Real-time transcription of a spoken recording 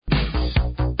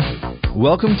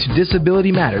Welcome to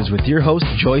Disability Matters with your host,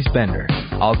 Joyce Bender.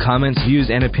 All comments, views,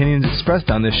 and opinions expressed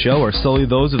on this show are solely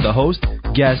those of the host,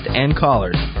 guest, and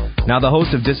callers. Now the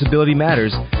host of Disability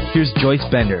Matters, here's Joyce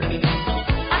Bender.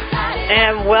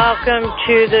 And welcome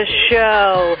to the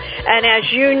show. And as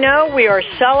you know, we are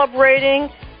celebrating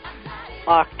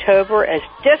October as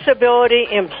Disability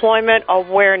Employment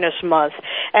Awareness Month.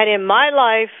 And in my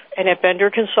life and at Bender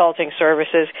Consulting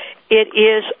Services, it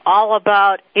is all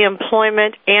about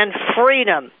employment and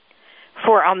freedom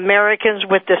for Americans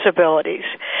with disabilities.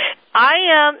 I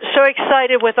am so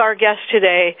excited with our guest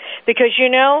today because, you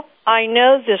know, I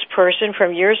know this person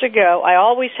from years ago. I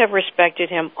always have respected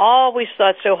him, always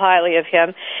thought so highly of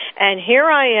him. And here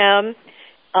I am,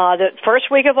 the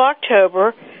first week of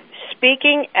October,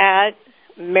 speaking at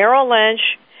Merrill Lynch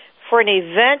for an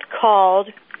event called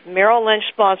Merrill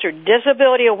Lynch-sponsored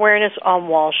Disability Awareness on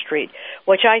Wall Street,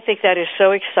 which I think that is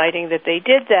so exciting that they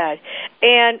did that.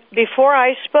 And before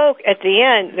I spoke, at the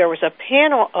end, there was a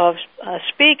panel of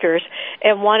speakers,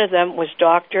 and one of them was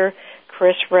Dr.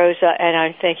 Chris Rosa, and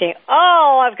I'm thinking,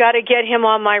 oh, I've got to get him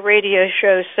on my radio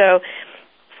show. So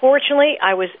fortunately,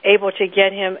 I was able to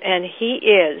get him, and he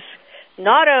is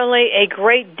not only a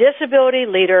great disability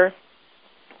leader,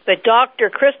 but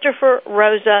Dr. Christopher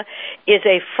Rosa is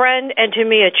a friend and, to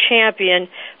me, a champion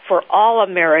for all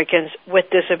Americans with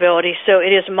disabilities. So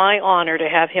it is my honor to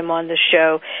have him on the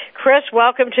show. Chris,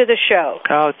 welcome to the show.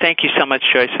 Oh, thank you so much,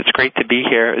 Joyce. It's great to be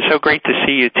here. It's so great to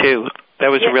see you, too. That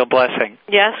was a real blessing.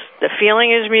 Yes, the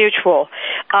feeling is mutual.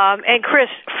 And, Chris,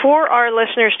 for our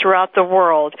listeners throughout the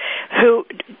world who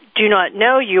do not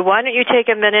know you, why don't you take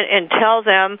a minute and tell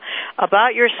them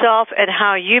about yourself and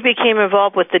how you became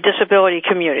involved with the disability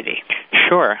community?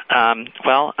 Sure. I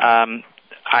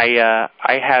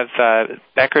have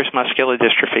Becker's muscular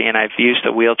dystrophy, and I've used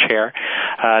a wheelchair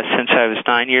since I was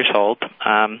 9 years old.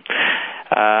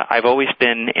 I've always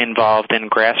been involved in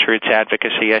grassroots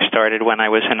advocacy. I started when I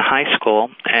was in high school,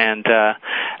 and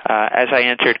as I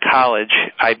entered college,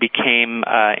 I became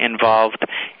involved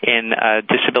in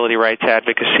disability rights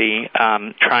advocacy,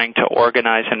 trying to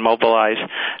organize and mobilize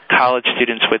college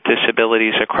students with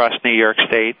disabilities across New York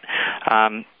State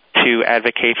to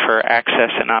advocate for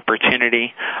access and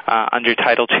opportunity under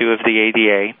Title II of the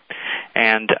ADA.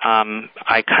 And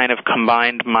I kind of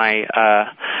combined my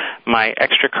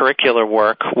extracurricular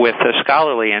work with a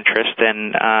scholarly interest,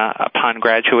 and upon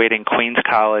graduating Queens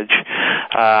College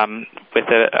with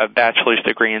a bachelor's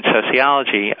degree in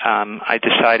sociology, I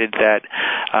decided that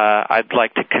I'd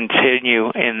like to continue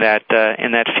in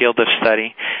that field of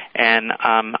study, and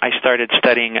I started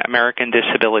studying American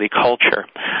disability culture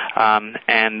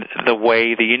and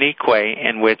the unique way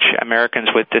in which Americans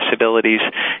with disabilities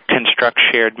construct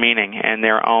shared meaning and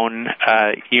their own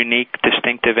unique,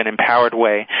 distinctive, and empowered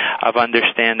way of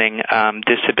understanding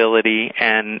disability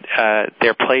and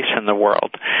their place in the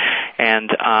world. And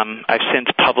I've since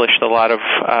published a lot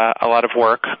of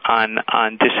work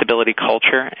on disability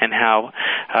culture and how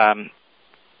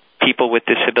people with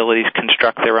disabilities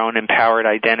construct their own empowered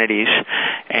identities.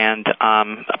 And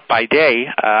by day,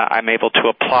 I'm able to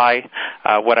apply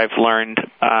what I've learned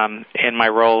in my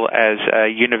role as a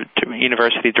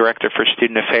University Director for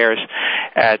Student Affairs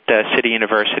at City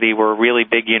University. We're a really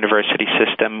big university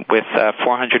system with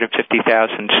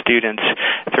 450,000 students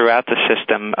throughout the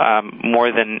system,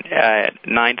 more than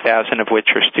 9,000 of which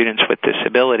are students with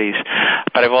disabilities.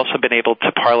 But I've also been able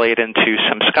to parlay it into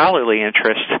some scholarly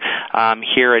interests.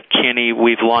 Here at CUNY,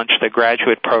 we've launched a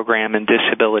graduate program in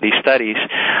disability studies,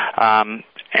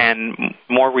 and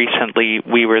more recently,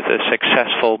 we were the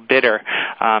successful bidder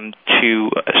to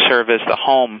serve as the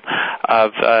home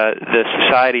of the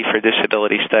Society for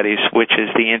Disability Studies, which is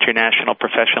the International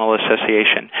Professional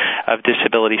Association of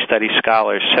Disability Studies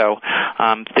Scholars. So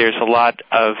there's a lot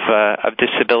of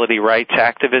disability rights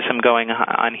activism going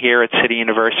on here at City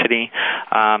University,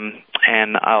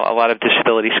 and a lot of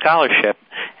disability scholarship.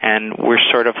 And we're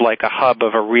sort of like a hub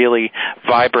of a really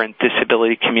vibrant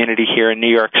disability community here in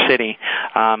New York City.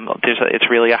 It's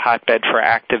really a hotbed for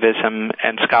activism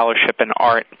and scholarship and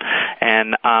art,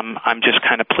 and I'm just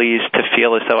kind of pleased to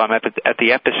feel as though I'm at the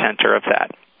epicenter of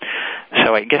that.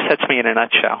 So I guess that's me in a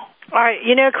nutshell. All right.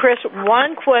 You know, Chris,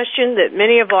 one question that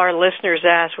many of our listeners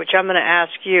ask, which I'm going to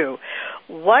ask you,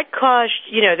 what caused,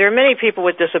 there are many people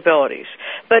with disabilities,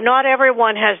 but not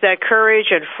everyone has that courage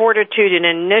and fortitude and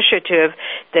initiative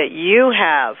that you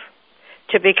have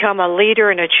to become a leader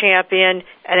and a champion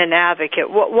and an advocate.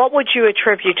 What would you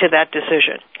attribute to that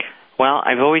decision? Well,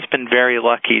 I've always been very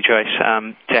lucky, Joyce,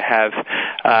 to have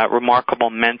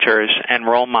remarkable mentors and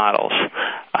role models.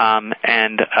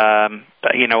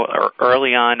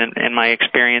 Early on in my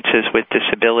experiences with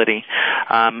disability,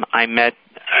 I met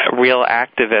real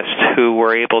activists who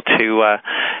were able to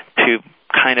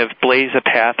kind of blaze a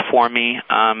path for me,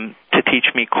 to teach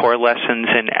me core lessons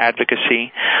in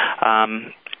advocacy,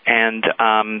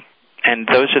 and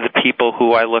those are the people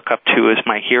who I look up to as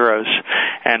my heroes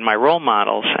and my role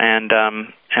models. And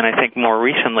I think more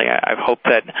recently, I hope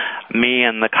that me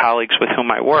and the colleagues with whom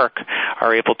I work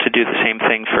are able to do the same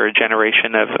thing for a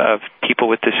generation of people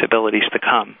with disabilities to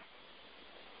come.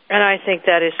 And I think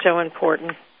that is so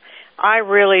important. I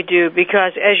really do,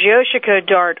 because as Yoshiko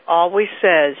Dart always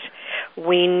says,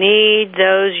 we need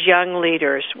those young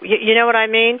leaders. You know what I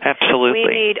mean? Absolutely.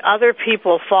 We need other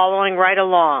people following right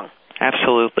along.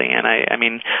 Absolutely, and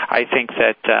I think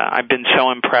that I've been so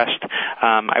impressed.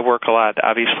 I work a lot,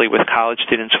 obviously, with college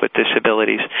students with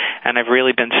disabilities, and I've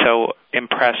really been so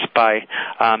impressed by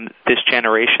this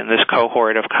generation, this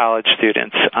cohort of college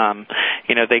students.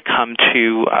 They come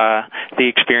to the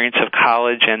experience of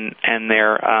college and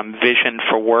their vision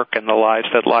for work and the lives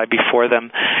that lie before them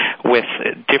with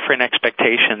different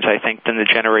expectations, I think, than the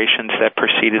generations that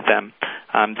preceded them.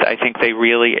 I think they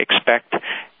really expect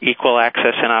equal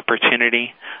access and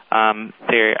opportunity.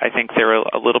 I think they're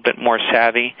a little bit more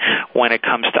savvy when it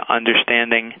comes to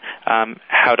understanding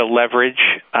how to leverage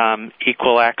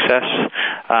equal access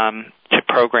to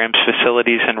programs,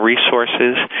 facilities, and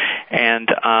resources. And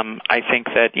I think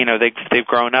that they've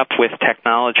grown up with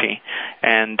technology,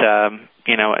 and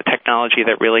a technology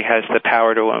that really has the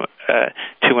power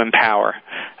to empower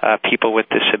people with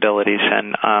disabilities,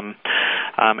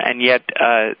 and yet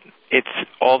it's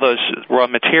all those raw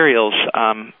materials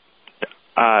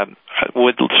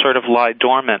would sort of lie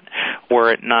dormant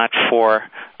were it not for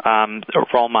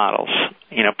role models,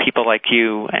 people like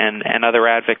you and other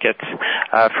advocates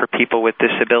for people with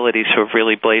disabilities who have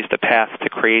really blazed a path to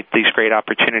create these great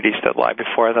opportunities that lie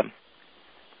before them.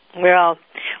 Well,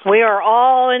 we are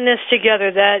all in this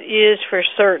together, that is for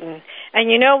certain. And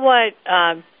you know what?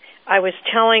 I was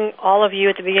telling all of you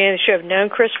at the beginning of the show, I've known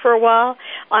Chris for a while.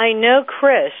 I know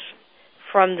Chris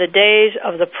from the days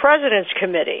of the President's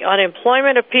Committee on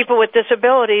Employment of People with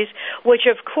Disabilities, which,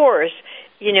 of course,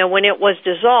 when it was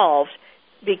dissolved,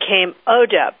 became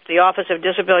ODEP, the Office of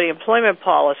Disability Employment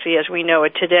Policy, as we know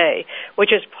it today,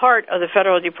 which is part of the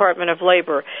Federal Department of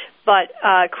Labor. But,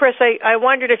 Chris, I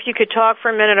wondered if you could talk for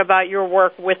a minute about your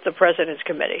work with the President's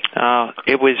Committee.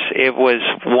 It was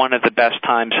one of the best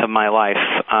times of my life.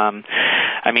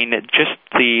 Just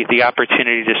the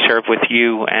opportunity to serve with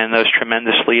you and those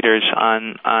tremendous leaders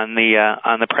on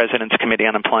the President's Committee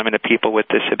on Employment of People with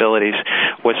Disabilities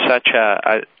was such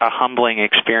a humbling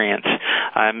experience.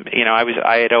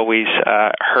 I had always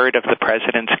heard of the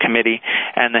President's Committee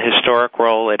and the historic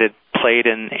role it had played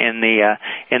in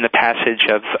the passage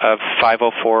of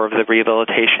 504 of the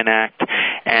Rehabilitation Act,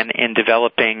 and in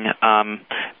developing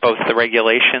both the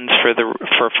regulations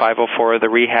for 504 of the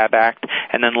Rehab Act,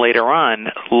 and then later on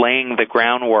laying the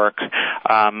groundwork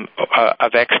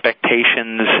of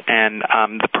expectations and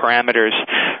the parameters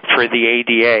for the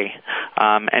ADA,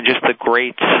 and just the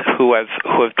greats who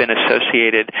have been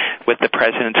associated with the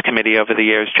President's Committee over the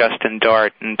years, Justin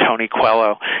Dart and Tony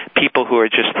Coelho, people who are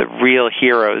just the real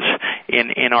heroes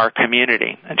in our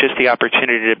community. And just the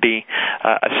opportunity to be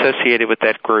associated with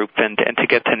that group and to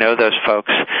get to know those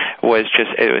folks was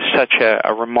such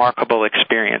a remarkable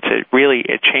experience.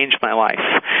 It changed my life.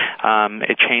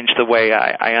 It changed the way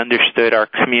I understood our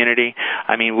community.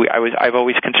 I've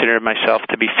always considered myself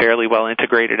to be fairly well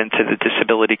integrated into the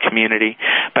disability community,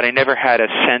 but I never had a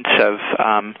sense of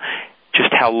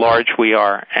just how large we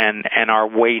are and our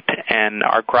weight and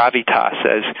our gravitas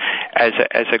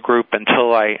as a group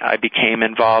until I became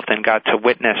involved and got to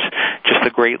witness just the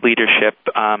great leadership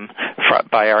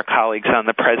by our colleagues on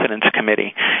the President's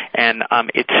Committee. And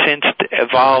it's since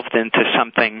evolved into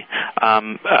something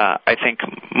I think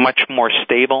much more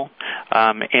stable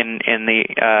in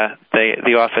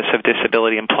the Office of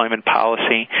Disability Employment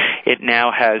Policy. It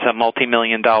now has a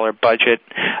multi-million-dollar budget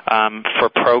for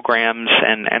programs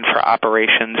and for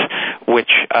operations, which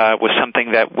was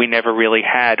something that we never really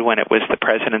had when it was the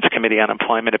President's Committee on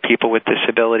Employment of People with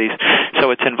Disabilities.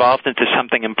 So it's involved into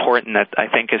something important that I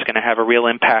think is going to have a real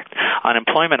impact on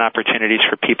employment opportunities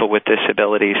for people with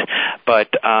disabilities.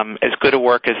 But as good a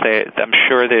work as I'm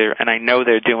sure and I know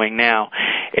they're doing now,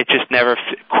 it just never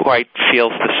quite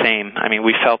feels the same.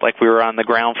 We felt like we were on the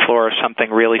ground floor of something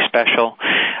really special.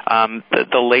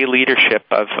 The lay leadership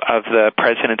of the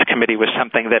President's Committee was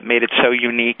something that made it so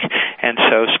unique and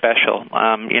so special.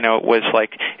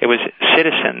 It was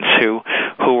citizens who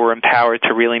were empowered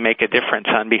to really make a difference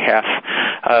on behalf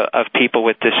of people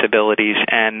with disabilities.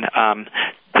 And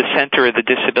the center of the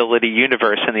disability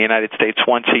universe in the United States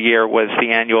once a year was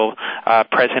the annual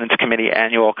President's Committee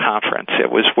annual conference.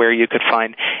 It was where you could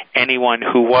find anyone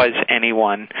who was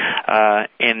anyone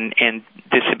in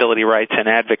disability rights and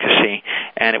advocacy.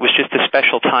 And it was just a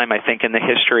special time, I think, in the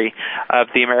history of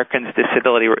the American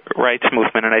disability rights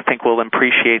movement, and I think we'll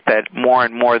appreciate that more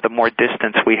and more the more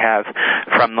distance we have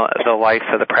from the life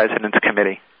of the President's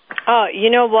Committee. You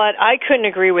know what? I couldn't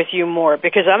agree with you more,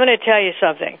 because I'm going to tell you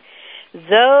something.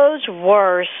 Those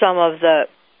were some of the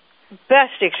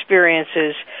best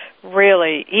experiences,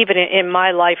 really, even in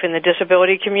my life in the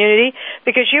disability community,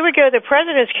 because you would go to the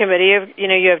President's Committee.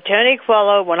 You have Tony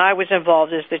Coelho, when I was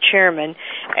involved as the chairman,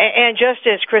 and just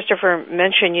as Christopher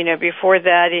mentioned, before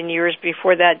that, in years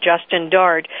before that, Justin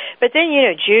Dart, but then,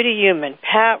 Judy Heumann,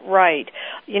 Pat Wright,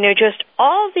 just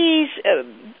all these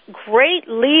great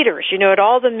leaders, at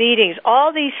all the meetings,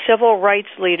 all these civil rights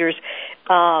leaders,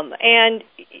 and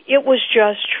it was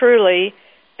just truly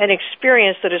an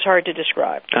experience that is hard to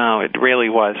describe. Oh, it really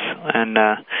was, and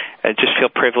I just feel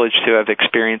privileged to have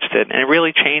experienced it. And it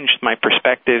really changed my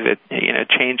perspective. It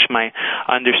changed my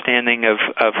understanding of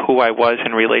who I was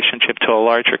in relationship to a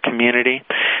larger community.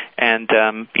 And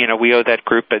we owe that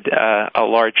group a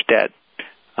large debt.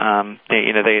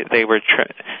 They were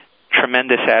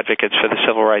tremendous advocates for the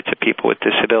civil rights of people with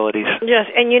disabilities. Yes,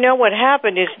 and what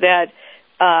happened is that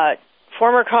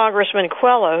former Congressman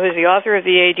Coelho, who's the author of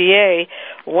the ADA,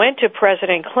 went to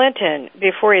President Clinton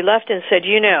before he left and said,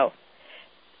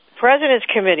 President's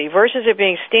Committee, versus it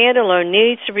being standalone,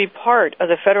 needs to be part of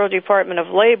the Federal Department of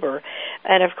Labor.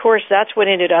 And, of course, that's what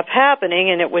ended up happening,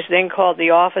 and it was then called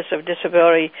the Office of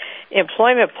Disability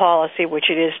Employment Policy, which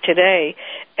it is today.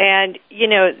 And,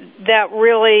 that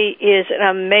really is an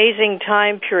amazing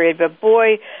time period. But,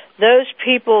 boy, those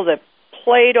people that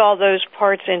played all those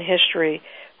parts in history,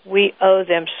 we owe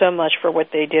them so much for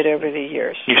what they did over the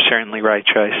years. You're certainly right,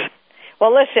 Joyce.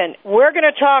 Well, listen, we're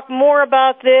going to talk more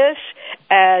about this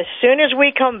as soon as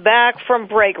we come back from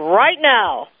break. Right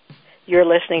now, you're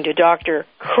listening to Dr.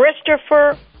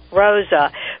 Christopher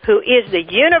Rosa, who is the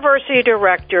University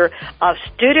Director of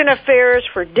Student Affairs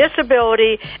for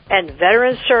Disability and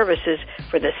Veteran Services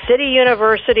for the City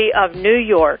University of New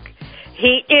York.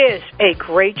 He is a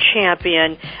great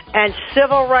champion and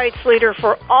civil rights leader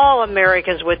for all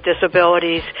Americans with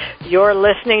disabilities. You're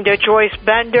listening to Joyce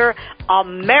Bender,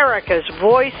 America's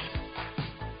Voice,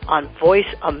 on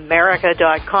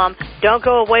VoiceAmerica.com. Don't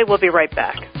go away. We'll be right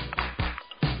back.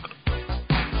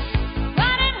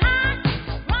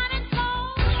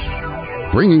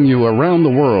 Bringing you around the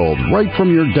world right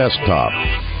from your desktop.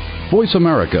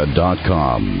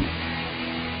 VoiceAmerica.com.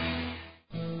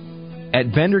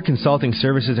 At Bender Consulting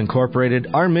Services Incorporated,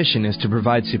 our mission is to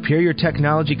provide superior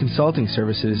technology consulting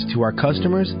services to our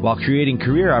customers while creating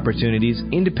career opportunities,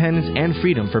 independence, and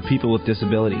freedom for people with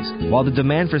disabilities. While the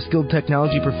demand for skilled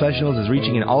technology professionals is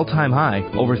reaching an all-time high,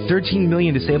 over 13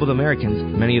 million disabled Americans,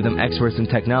 many of them experts in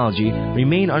technology,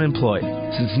 remain unemployed.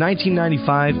 Since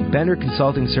 1995, Bender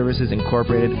Consulting Services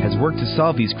Incorporated has worked to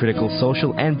solve these critical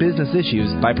social and business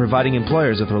issues by providing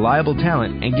employers with reliable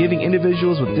talent and giving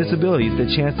individuals with disabilities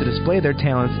the chance to display their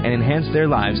talents and enhance their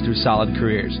lives through solid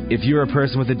careers. If you're a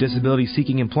person with a disability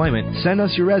seeking employment, send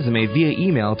us your resume via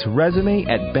email to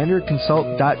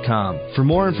resume@benderconsult.com. For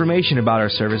more information about our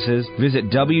services, visit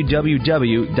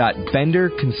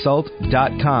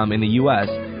www.benderconsult.com in the U.S.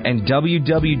 and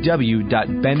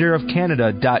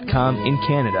www.benderofcanada.com in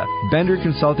Canada. Bender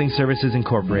Consulting Services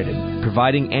Incorporated,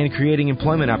 providing and creating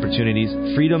employment opportunities,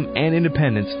 freedom, and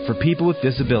independence for people with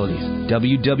disabilities.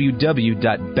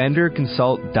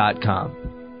 www.benderconsult.com.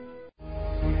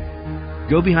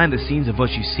 Go behind the scenes of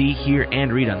what you see, hear,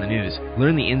 and read on the news.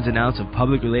 Learn the ins and outs of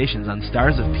public relations on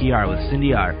Stars of PR with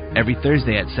Cindy R. every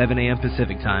Thursday at 7 a.m.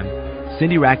 Pacific Time.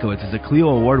 Cindy Rakowitz is a Clio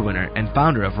Award winner and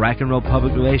founder of Rack and Roll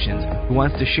Public Relations, who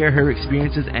wants to share her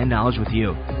experiences and knowledge with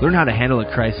you. Learn how to handle a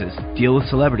crisis, deal with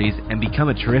celebrities, and become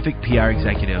a terrific PR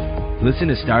executive. Listen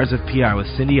to Stars of PR with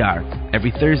Cindy R.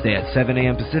 every Thursday at 7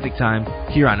 a.m. Pacific Time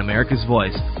here on America's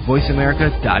Voice,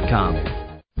 VoiceAmerica.com.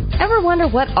 Ever wonder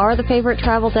what are the favorite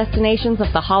travel destinations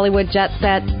of the Hollywood jet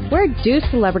set? Where do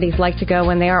celebrities like to go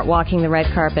when they aren't walking the red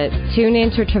carpet? Tune in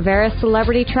to Traveris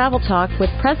Celebrity Travel Talk with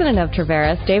President of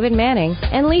Traveris, David Manning,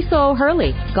 and Lisa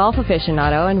O'Hurley, golf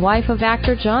aficionado and wife of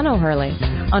actor John O'Hurley.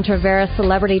 On Traveris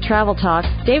Celebrity Travel Talk,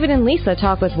 David and Lisa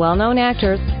talk with well-known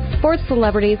actors, sports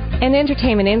celebrities, and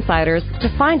entertainment insiders to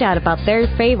find out about their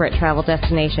favorite travel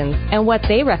destinations and what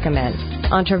they recommend.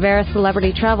 On Traverse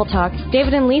Celebrity Travel Talk,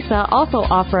 David and Lisa also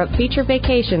offer up feature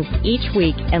vacations each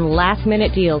week and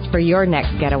last-minute deals for your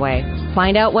next getaway.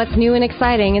 Find out what's new and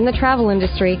exciting in the travel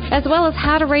industry, as well as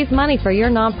how to raise money for your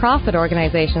nonprofit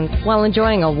organizations while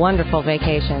enjoying a wonderful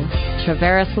vacation.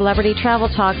 Traverse Celebrity Travel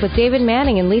Talk with David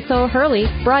Manning and Lisa O'Hurley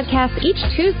broadcasts each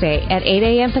Tuesday at 8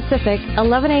 a.m. Pacific,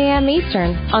 11 a.m.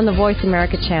 Eastern on the Voice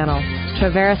America channel.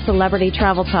 Traverse Celebrity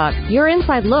Travel Talk, your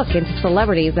inside look into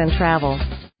celebrities and travel.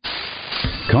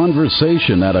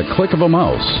 Conversation at a click of a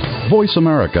mouse.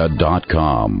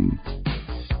 VoiceAmerica.com.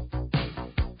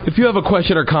 If you have a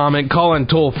question or comment, call in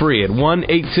toll-free at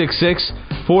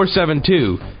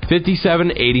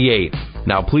 1-866-472-5788.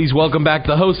 Now, please welcome back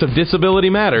the host of Disability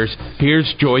Matters.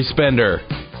 Here's Joyce Bender.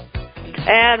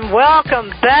 And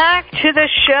welcome back to the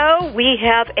show. We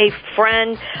have a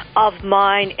friend of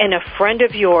mine and a friend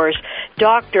of yours,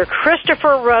 Dr.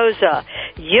 Christopher Rosa,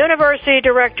 University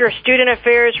Director of Student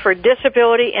Affairs for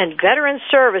Disability and Veteran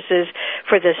Services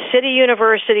for the City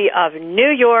University of New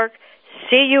York,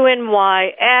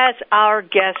 CUNY, as our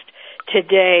guest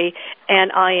today.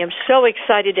 And I am so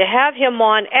excited to have him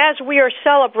on as we are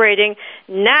celebrating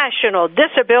National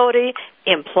Disability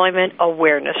Employment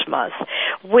Awareness Month.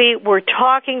 We were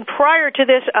talking prior to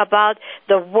this about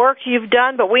the work you've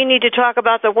done, but we need to talk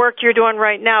about the work you're doing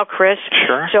right now, Chris.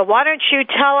 Sure. So why don't you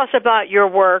tell us about your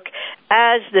work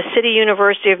as the City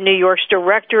University of New York's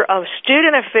Director of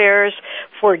Student Affairs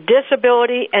for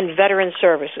Disability and Veteran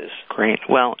Services? Great.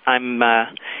 Well,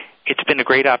 it's been a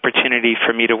great opportunity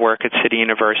for me to work at City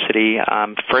University.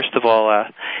 First of all,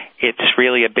 it's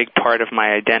really a big part of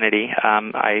my identity.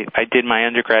 I did my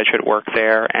undergraduate work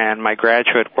there and my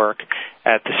graduate work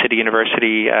at the City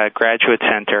University Graduate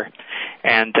Center.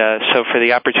 And so for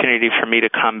the opportunity for me to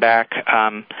come back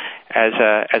as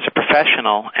a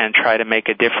professional and try to make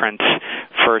a difference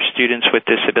for students with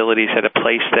disabilities at a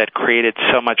place that created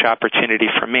so much opportunity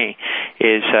for me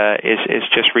is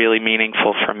just really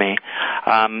meaningful for me.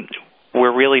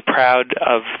 We're really proud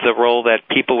of the role that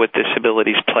people with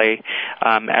disabilities play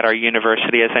at our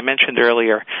university. As I mentioned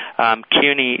earlier,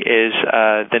 CUNY is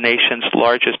the nation's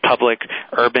largest public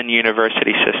urban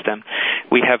university system.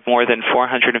 We have more than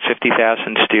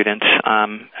 450,000 students,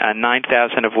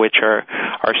 9,000 of which are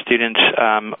students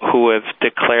who have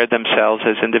declared themselves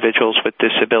as individuals with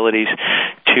disabilities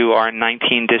to our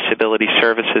 19 disability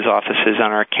services offices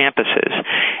on our campuses.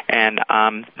 And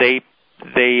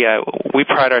we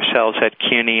pride ourselves at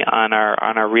CUNY on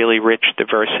our really rich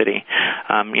diversity.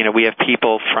 We have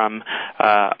people from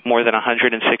more than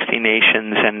 160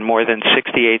 nations and more than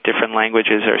 68 different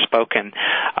languages are spoken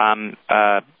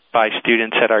by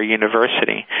students at our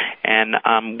university. And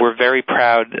we're very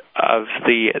proud of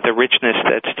the richness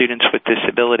that students with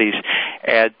disabilities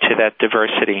add to that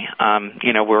diversity.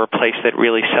 We're a place that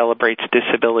really celebrates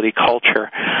disability culture,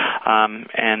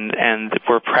 and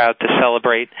we're proud to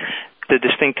celebrate the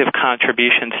distinctive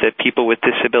contributions that people with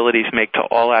disabilities make to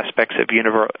all aspects of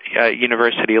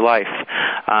university life.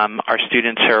 Our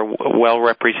students are well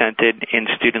represented in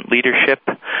student leadership.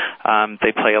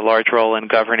 They play a large role in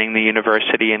governing the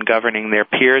university and governing their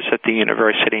peers at the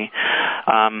university.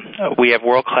 We have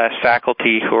world-class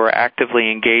faculty who are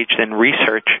actively engaged in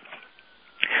research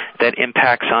that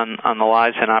impacts on the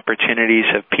lives and opportunities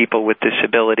of people with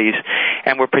disabilities.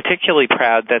 And we're particularly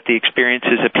proud that the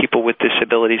experiences of people with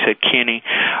disabilities at CUNY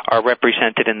are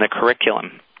represented in the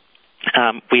curriculum.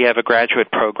 We have a graduate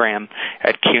program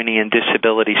at CUNY in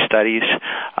disability studies,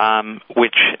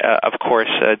 which, of course,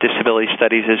 disability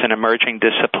studies is an emerging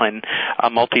discipline, a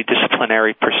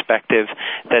multidisciplinary perspective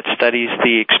that studies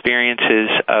the experiences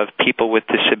of people with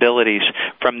disabilities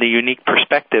from the unique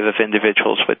perspective of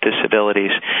individuals with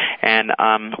disabilities. And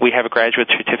we have a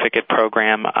graduate certificate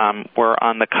program. We're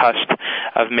on the cusp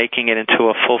of making it into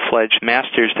a full-fledged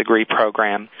master's degree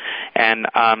program. And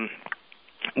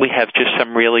we have just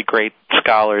some really great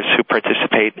scholars who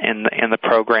participate in the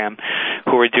program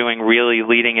who are doing really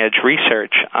leading-edge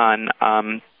research on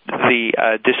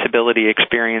the disability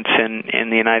experience in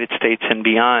the United States and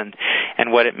beyond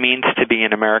and what it means to be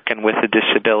an American with a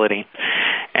disability.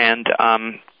 And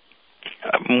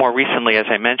more recently, as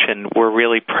I mentioned, we're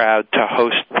really proud to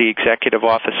host the executive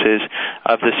offices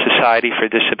of the Society for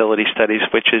Disability Studies,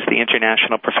 which is the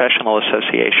International Professional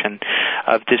Association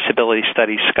of Disability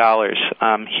Studies Scholars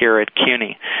here at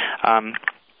CUNY.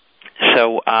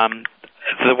 So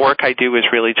the work I do is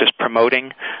really just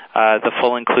promoting the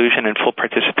full inclusion and full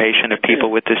participation of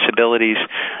people with disabilities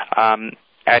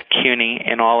at CUNY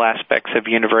in all aspects of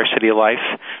university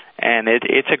life. And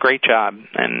it's a great job,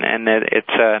 and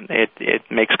it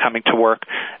makes coming to work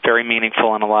very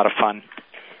meaningful and a lot of fun.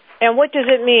 And what does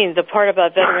it mean, the part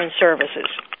about veteran services?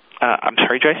 I'm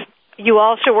sorry, Joyce? You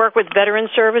also work with veteran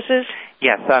services?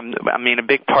 Yes, a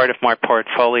big part of my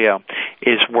portfolio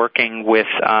is working with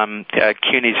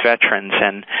CUNY's veterans,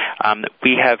 and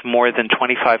we have more than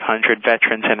 2,500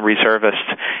 veterans and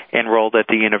reservists enrolled at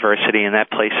the university, and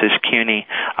that places CUNY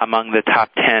among the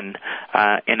top 10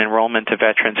 in enrollment of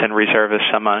veterans and reservists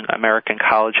among American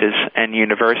colleges and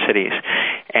universities.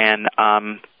 And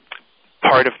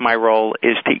part of my role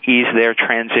is to ease their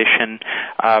transition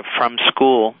from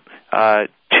school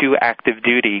to active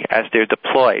duty as they're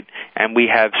deployed. And we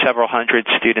have several hundred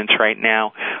students right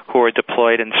now who are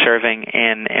deployed and serving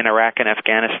in Iraq and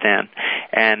Afghanistan.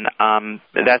 And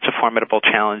that's a formidable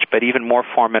challenge. But even more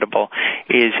formidable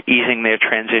is easing their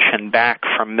transition back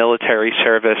from military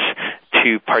service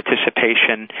to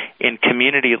participation in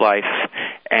community life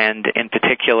and in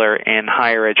particular in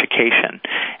higher education.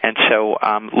 And so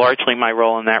largely my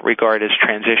role in that regard is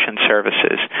transition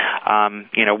services,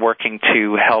 working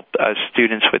to help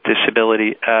students with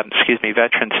disability,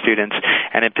 veteran students,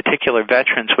 and in particular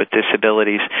veterans with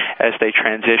disabilities as they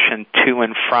transition to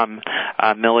and from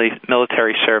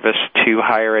military service to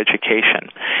higher education.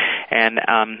 And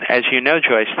as you know,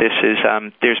 Joyce,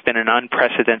 there's been an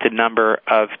unprecedented number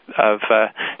of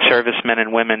servicemen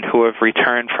and women who have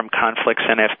returned from conflicts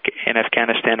in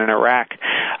Afghanistan and Iraq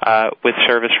with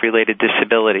service-related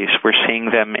disabilities. We're seeing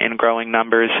them in growing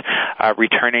numbers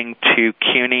returning to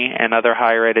CUNY and other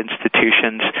higher ed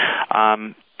institutions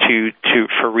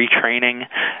for retraining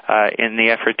in the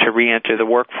effort to re-enter the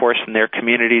workforce in their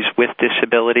communities with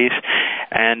disabilities,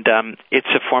 and it's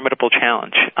a formidable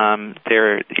challenge.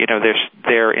 There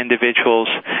are individuals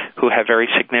who have very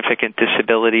significant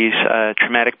disabilities,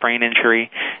 traumatic brain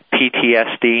injury,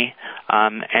 PTSD,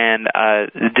 and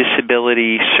the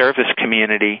disability service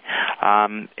community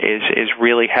is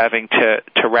really having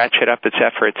to ratchet up its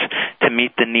efforts to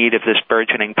meet the need of this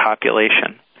burgeoning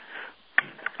population.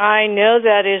 I know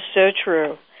that is so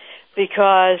true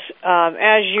because,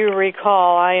 as you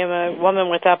recall, I am a woman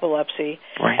with epilepsy,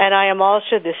 right, and I am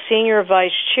also the senior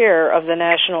vice chair of the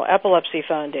National Epilepsy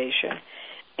Foundation.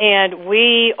 And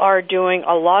we are doing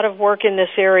a lot of work in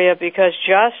this area because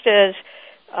just as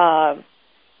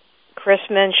Chris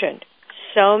mentioned,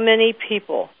 so many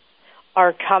people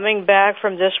are coming back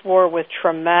from this war with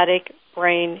traumatic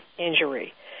brain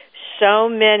injury. So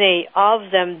many of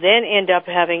them then end up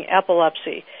having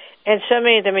epilepsy. And so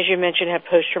many of them, as you mentioned, have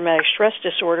post-traumatic stress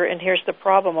disorder. And here's the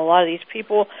problem. A lot of these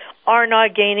people are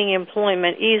not gaining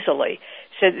employment easily.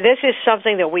 So this is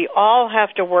something that we all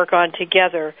have to work on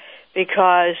together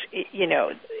because,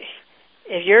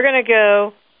 if you're going to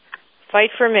go fight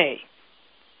for me,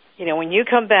 when you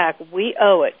come back, we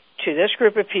owe it to this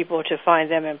group of people to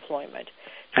find them employment.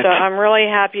 So I'm really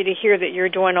happy to hear that you're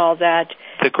doing all that.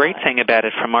 The great thing about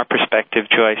it from our perspective,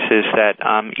 Joyce, is that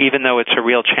even though it's a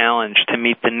real challenge to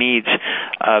meet the needs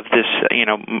of this,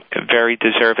 very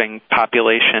deserving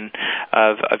population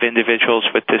of individuals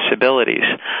with disabilities,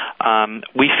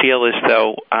 we feel as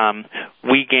though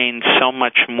we gain so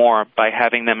much more by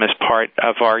having them as part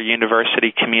of our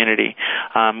university community.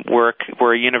 We're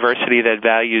a university that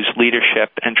values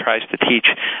leadership and tries to teach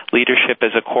leadership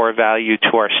as a core value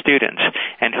to our students.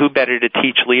 And who better to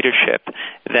teach leadership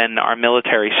than our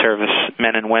military service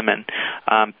men and women?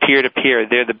 Peer to peer,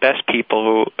 they're the best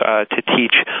people to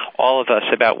teach all of us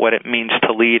about what it means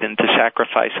to lead and to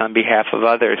sacrifice on behalf of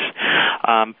others.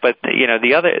 But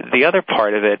the other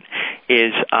part of it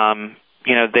is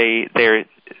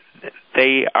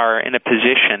they are in a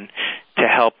position to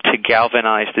help to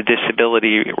galvanize the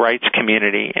disability rights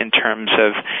community in terms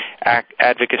of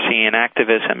advocacy and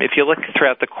activism. If you look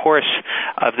throughout the course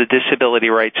of the disability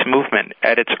rights movement,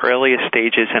 at its earliest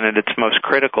stages and at its most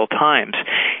critical times,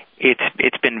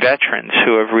 it's been veterans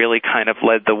who have really kind of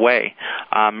led the way.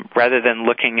 Rather than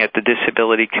looking at the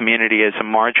disability community as a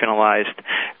marginalized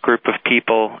group of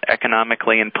people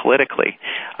economically and politically,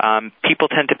 people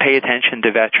tend to pay attention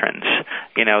to veterans.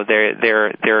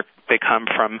 They come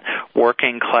from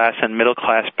working class and middle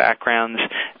class backgrounds.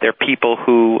 They're people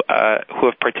who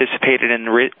have participated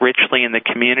richly in the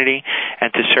community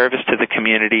and to service to the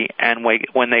community. And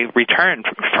when they return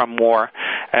from war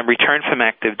and return from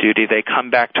active duty, they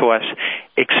come back to us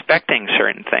expecting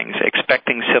certain things,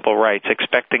 expecting civil rights,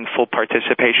 expecting full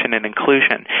participation and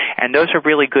inclusion. And those are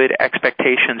really good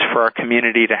expectations for our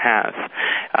community to have.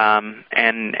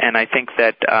 And I think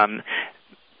that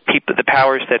the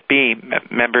powers that be,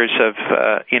 members of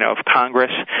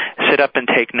Congress, sit up and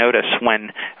take notice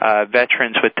when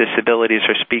veterans with disabilities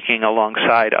are speaking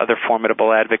alongside other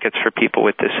formidable advocates for people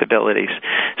with disabilities.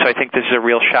 So I think this is a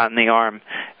real shot in the arm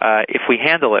if we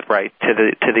handle it right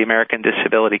to the American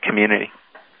disability community.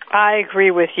 I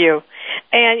agree with you.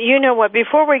 And you know what?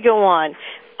 Before we go on,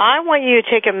 I want you to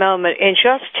take a moment and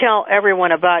just tell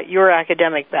everyone about your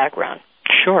academic background.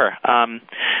 Sure.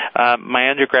 My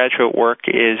undergraduate work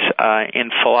is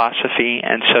in philosophy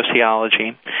and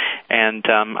sociology, and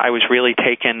I was really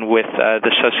taken with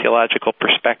the sociological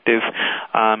perspective,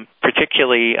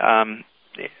 particularly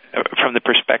from the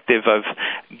perspective of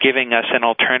giving us an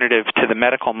alternative to the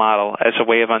medical model as a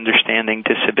way of understanding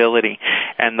disability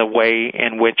and the way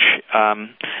in which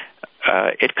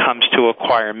it comes to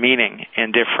acquire meaning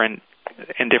in different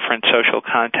social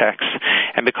contexts.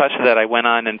 And because of that, I went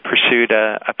on and pursued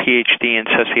a PhD in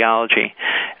sociology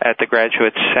at the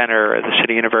Graduate Center of the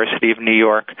City University of New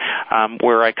York,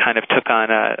 where I kind of took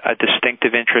on a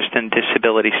distinctive interest in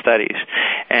disability studies.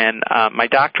 And my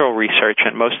doctoral research,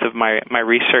 and most of my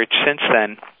research since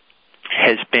then,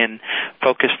 has been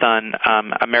focused on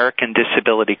American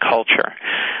disability culture,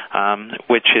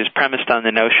 which is premised on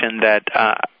the notion that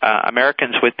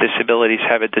Americans with disabilities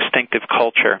have a distinctive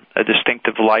culture, a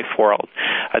distinctive life world,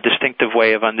 a distinctive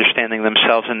way of understanding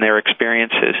themselves and their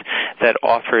experiences that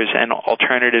offers an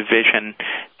alternative vision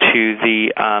to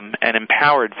an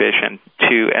empowered vision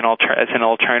as an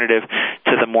alternative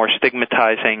to the more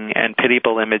stigmatizing and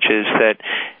pitiable images that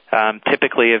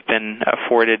typically have been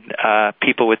afforded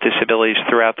people with disabilities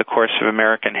throughout the course of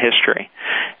American history.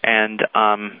 And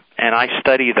I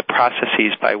study the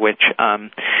processes by which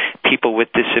people with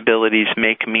disabilities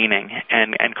make meaning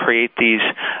and create these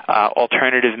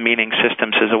alternative meaning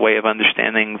systems as a way of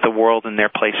understanding the world and their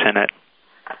place in it.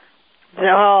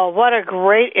 Oh, what a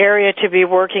great area to be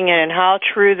working in, and how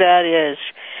true that is.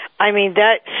 I mean,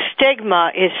 that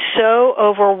stigma is so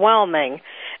overwhelming.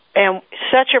 And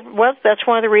that's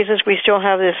one of the reasons we still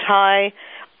have this high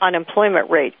unemployment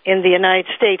rate in the United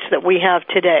States that we have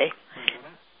today.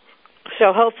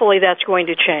 So hopefully that's going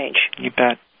to change. You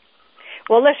bet.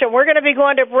 Well, listen, we're going to be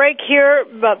going to break here,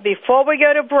 but before we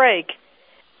go to break,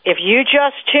 if you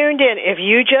just tuned in, if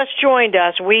you just joined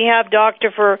us, we have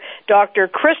Dr.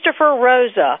 Christopher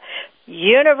Rosa,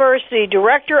 University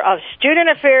Director of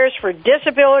Student Affairs for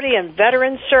Disability and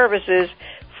Veteran Services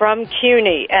from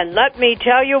CUNY. And let me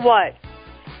tell you what,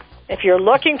 if you're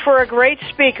looking for a great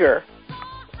speaker,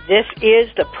 this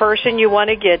is the person you want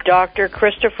to get, Dr.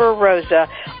 Christopher Rosa,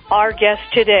 our guest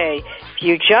today. If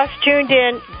you just tuned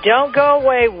in, don't go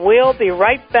away. We'll be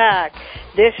right back.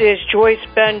 This is Joyce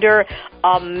Bender,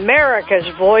 America's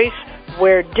Voice,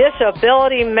 where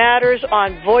disability matters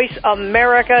on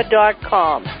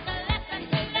VoiceAmerica.com.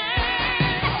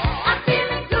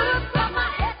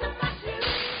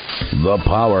 The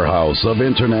powerhouse of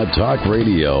Internet Talk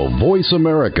Radio,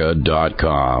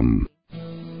 VoiceAmerica.com.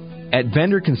 At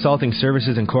Bender Consulting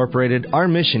Services Incorporated, our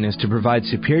mission is to provide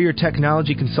superior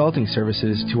technology consulting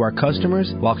services to our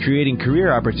customers while creating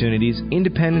career opportunities,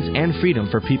 independence, and freedom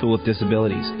for people with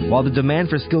disabilities. While the demand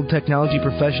for skilled technology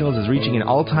professionals is reaching an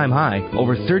all-time high,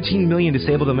 over 13 million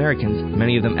disabled Americans,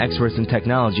 many of them experts in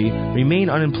technology, remain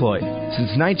unemployed.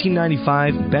 Since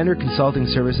 1995, Bender Consulting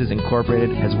Services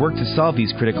Incorporated has worked to solve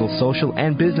these critical social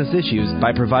and business issues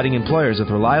by providing employers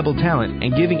with reliable talent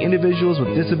and giving individuals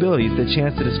with disabilities the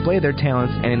chance to display their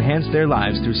talents and enhance their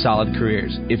lives through solid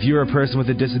careers. If you're a person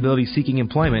with a disability seeking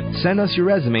employment, send us your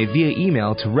resume via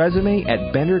email to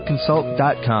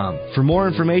resume@benderconsult.com. For more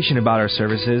information about our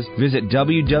services, visit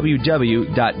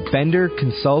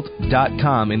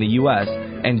www.benderconsult.com in the U.S.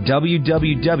 and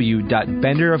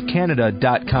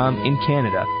www.benderofcanada.com in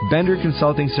Canada. Bender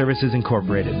Consulting Services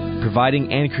Incorporated,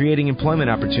 providing and creating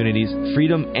employment opportunities,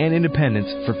 freedom, and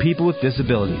independence for people with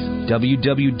disabilities.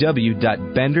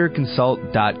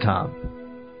 www.benderconsult.com.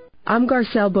 I'm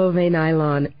Garcelle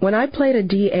Beauvais-Nylon. When I played a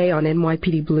DA on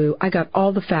NYPD Blue, I got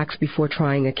all the facts before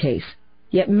trying a case.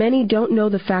 Yet many don't know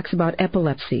the facts about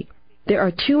epilepsy. There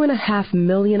are 2.5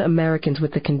 million Americans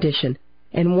with the condition,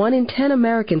 and 1 in 10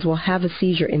 Americans will have a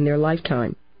seizure in their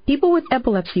lifetime. People with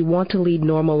epilepsy want to lead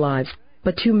normal lives,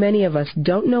 but too many of us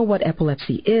don't know what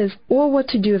epilepsy is or what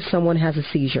to do if someone has a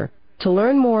seizure. To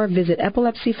learn more, visit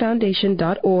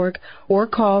epilepsyfoundation.org or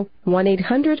call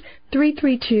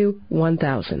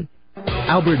 1-800-332-1000.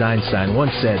 Albert Einstein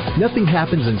once said, "Nothing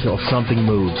happens until something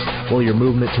moves." Well, your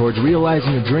movement towards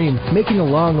realizing a dream, making a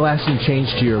long-lasting change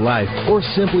to your life, or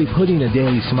simply putting a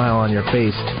daily smile on your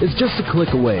face is just a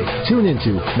click away. Tune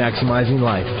into Maximizing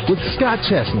Life with Scott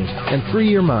Chesney and free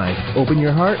your mind, open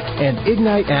your heart, and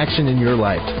ignite action in your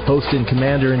life. Host and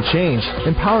commander in change,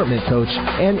 empowerment coach,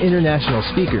 and international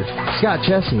speaker, Scott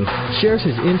Chesney shares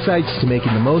his insights to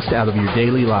making the most out of your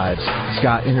daily lives.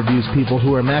 Scott interviews people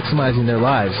who are maximizing their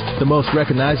lives. The most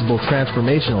recognizable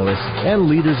transformationalists and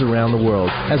leaders around the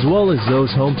world, as well as those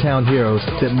hometown heroes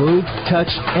that move, touch,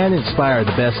 and inspire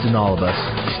the best in all of us.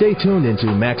 Stay tuned into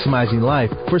Maximizing Life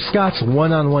for Scott's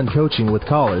one-on-one coaching with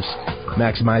callers.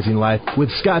 Maximizing Life with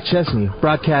Scott Chesney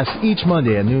broadcasts each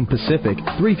Monday at noon Pacific,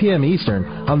 3 p.m. Eastern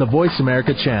on the Voice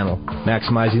America channel.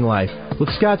 Maximizing Life with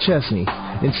Scott Chesney,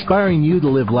 inspiring you to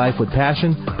live life with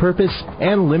passion, purpose,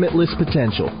 and limitless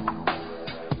potential.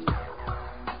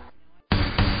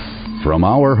 From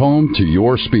our home to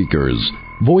your speakers,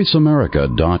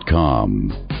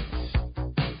 voiceamerica.com.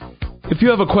 If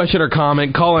you have a question or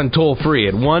comment, call in toll-free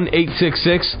at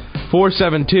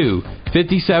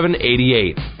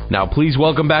 1-866-472-5788. Now, please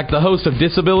welcome back the host of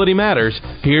Disability Matters.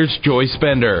 Here's Joyce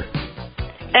Bender.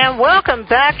 And welcome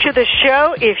back to the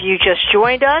show. If you just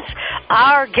joined us,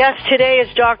 our guest today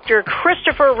is Dr.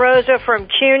 Christopher Rosa from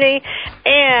CUNY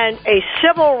and a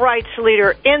civil rights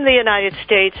leader in the United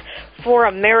States for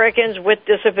Americans with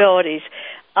disabilities.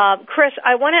 Chris,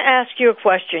 I want to ask you a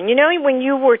question. You know, when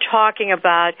you were talking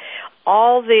about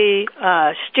all the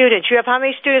students, you have how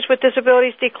many students with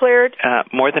disabilities declared?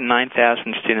 More than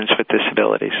 9,000 students with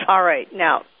disabilities. All right.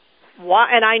 Now,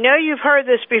 why? And I know you've heard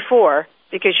this before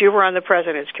because you were on the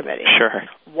President's Committee. Sure.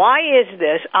 Why is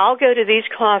this? I'll go to these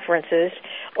conferences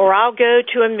or I'll go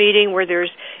to a meeting where there's,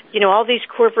 all these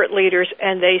corporate leaders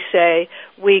and they say,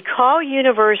 we call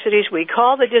universities, we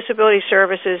call the disability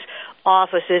services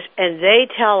offices, and they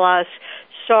tell us,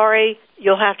 sorry,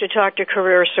 you'll have to talk to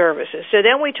career services. So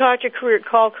then we call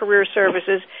career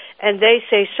services, and they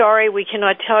say, sorry, we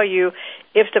cannot tell you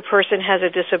if the person has a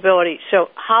disability. So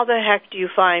how the heck do you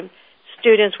find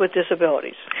students with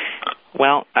disabilities?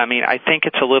 Well, I think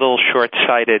it's a little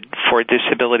short-sighted for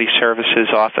disability services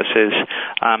offices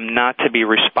not to be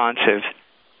responsive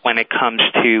when it comes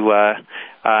to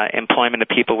employment of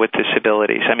people with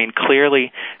disabilities.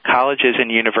 Clearly, colleges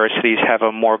and universities have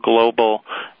a more global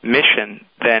mission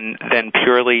than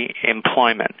purely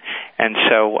employment. And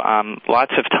so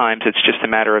lots of times it's just a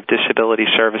matter of disability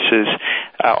services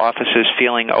offices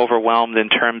feeling overwhelmed in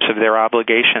terms of their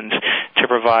obligations to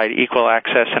provide equal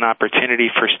access and opportunity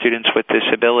for students with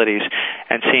disabilities,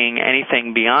 and seeing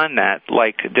anything beyond that,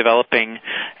 like developing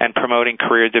and promoting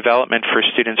career development for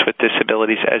students with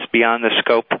disabilities, as beyond the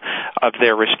scope of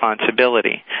their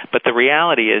responsibility. But the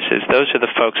reality is those are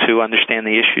the folks who understand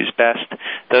the issues best.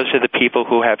 Those are the people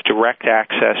who have direct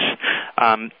access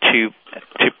to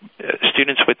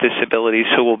students with disabilities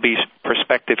who will be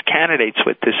prospective candidates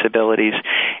with disabilities.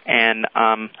 And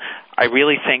I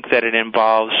really think that it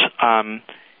involves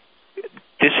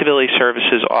disability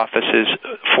services offices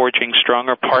forging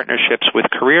stronger partnerships with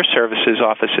career services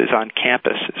offices on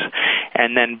campuses,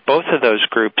 and then both of those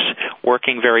groups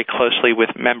working very closely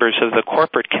with members of the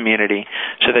corporate community,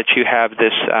 so that you have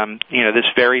this this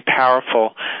very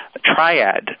powerful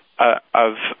triad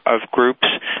of groups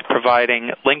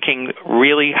linking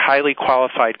really highly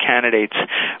qualified candidates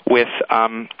with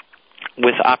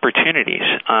opportunities.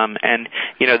 And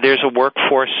there's a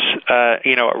workforce, a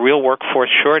real workforce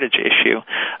shortage issue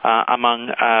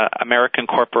among American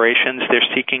corporations. They're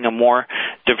seeking a more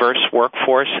diverse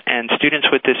workforce, and students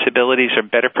with disabilities are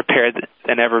better prepared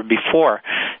than ever before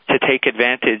to take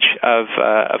advantage of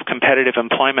competitive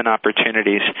employment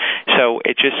opportunities. So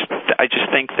I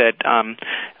just think that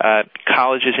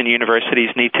colleges and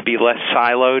universities need to be less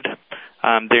siloed.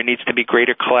 There needs to be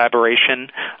greater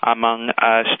collaboration among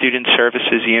student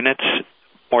services units,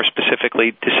 more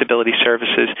specifically disability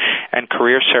services and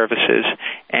career services,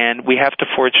 and we have to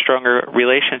forge stronger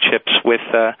relationships with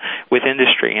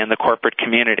industry and the corporate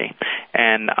community.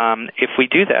 And if we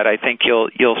do that, I think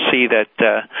you'll see that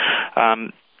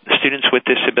students with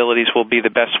disabilities will be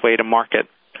the best way to market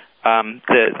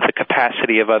the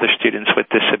capacity of other students with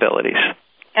disabilities.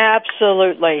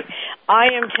 Absolutely.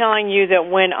 I am telling you that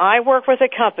when I work with a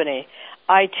company,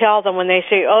 I tell them when they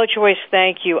say, oh, Joyce,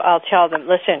 thank you, I'll tell them,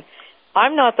 listen,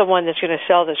 I'm not the one that's going to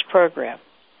sell this program.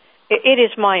 It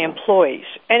is my employees,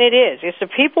 and it is. It's the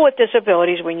people with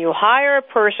disabilities. When you hire a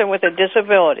person with a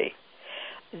disability,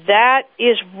 that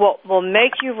is what will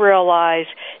make you realize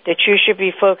that you should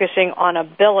be focusing on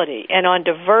ability and on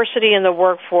diversity in the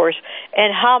workforce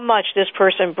and how much this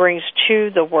person brings to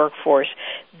the workforce.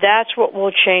 That's what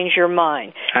will change your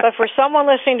mind. But for someone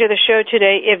listening to the show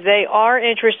today, if they are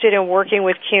interested in working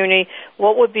with CUNY,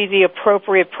 what would be the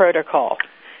appropriate protocol?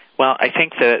 Well, I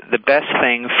think the best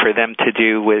thing for them to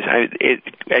do was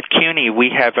at CUNY we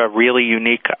have a really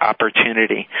unique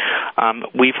opportunity.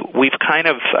 We've kind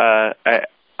of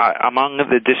among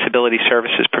the disability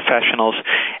services professionals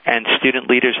and student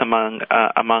leaders among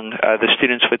the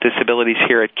students with disabilities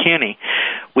here at CUNY,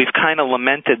 we've kind of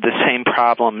lamented the same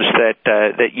problems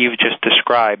that you've just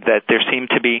described, that there seem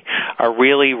to be a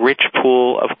really rich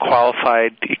pool of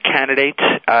qualified candidates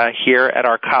here at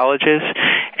our colleges,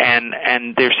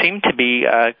 and there seem to be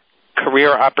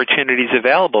career opportunities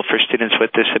available for students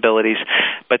with disabilities,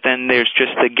 but then there's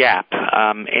just the gap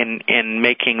in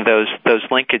making those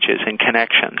linkages and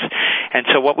connections. And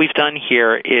so what we've done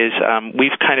here is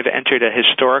we've kind of entered a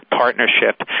historic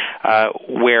partnership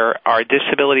where our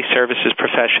disability services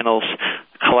professionals,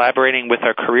 collaborating with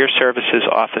our career services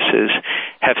offices,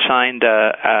 have signed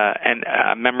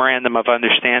a memorandum of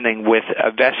understanding with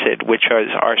VESID, which is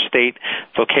our state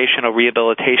vocational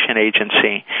rehabilitation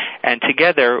agency. And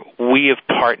together, we have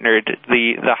partnered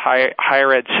the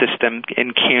higher ed system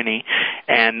in CUNY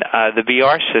and the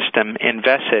VR system in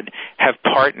VESID have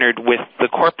partnered with the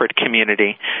corporate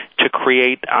community to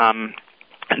create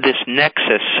this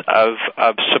nexus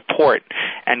of support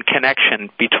and connection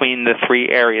between the three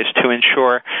areas to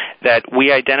ensure that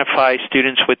we identify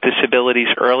students with disabilities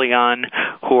early on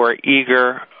who are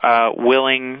eager,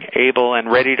 willing, able,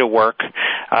 and ready to work,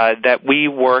 that we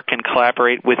work and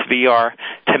collaborate with VR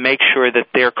to make sure that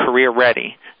they're career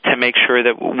ready, to make sure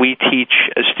that we teach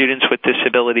students with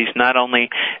disabilities not only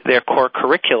their core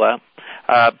curricula,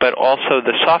 but also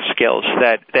the soft skills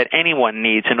that anyone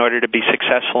needs in order to be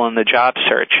successful in the job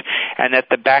search. And at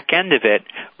the back end of it,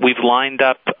 we've lined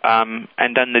up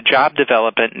and done the job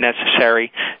development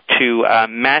necessary to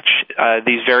match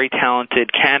these very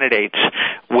talented candidates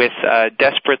with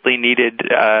desperately needed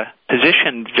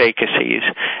position vacancies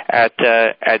at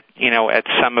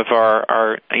some of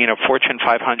our Fortune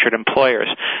 500 employers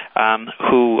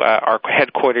who are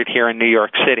headquartered here in New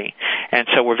York City. And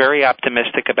so we're very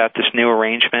optimistic about this new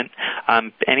arrangement.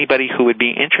 Anybody who would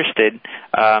be interested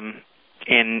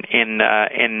in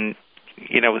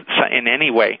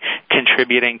any way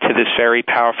contributing to this very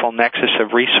powerful nexus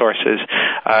of resources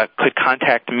could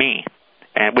contact me.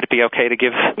 And would it be okay to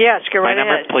give my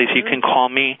number? Ahead. Please, you can call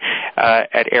me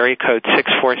at area code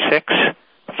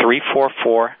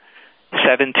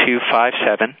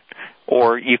 646-344-7257,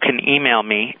 or you can email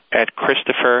me at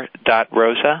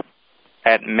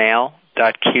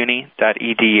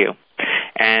christopher.rosa@mail.cuny.edu.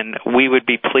 And we would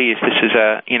be pleased. This is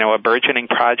a burgeoning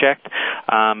project,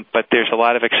 but there's a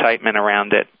lot of excitement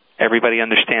around it. Everybody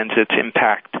understands its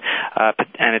impact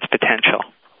and its potential.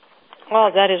 Oh,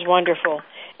 that is wonderful.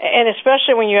 And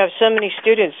especially when you have so many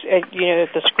students at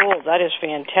the school, that is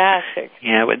fantastic.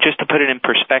 Yeah, but just to put it in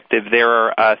perspective,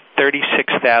 there are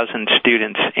 36,000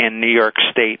 students in New York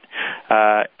State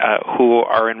who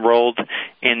are enrolled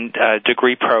in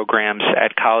degree programs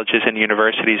at colleges and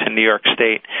universities in New York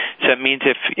State. So it means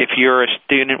if you're a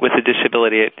student with a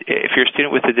disability,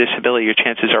 your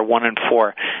chances are 1 in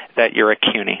 4 that you're at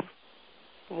CUNY.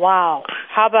 Wow.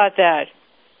 How about that?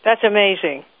 That's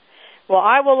amazing. Well,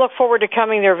 I will look forward to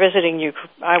coming there visiting you.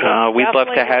 We'd love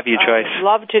to have you, Joyce. I would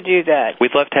love to do that.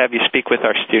 We'd love to have you speak with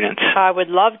our students. I would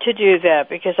love to do that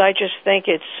because I just think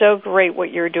it's so great what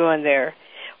you're doing there.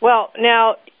 Well,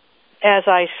 now, as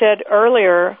I said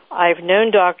earlier, I've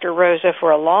known Dr. Rosa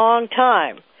for a long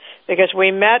time because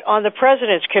we met on the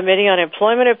President's Committee on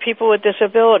Employment of People with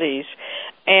Disabilities,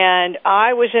 and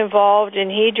I was involved in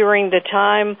during the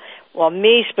time,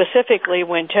 me specifically,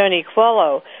 when Tony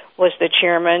Quello was the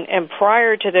chairman, and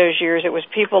prior to those years, it was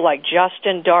people like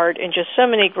Justin Dart and just so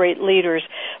many great leaders.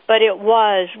 But it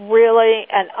was really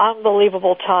an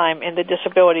unbelievable time in the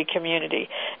disability community.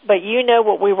 But you know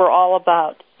what we were all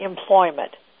about,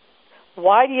 employment.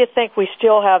 Why do you think we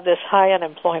still have this high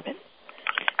unemployment?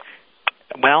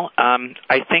 Well,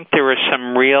 I think there are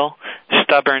some real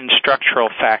stubborn structural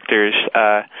factors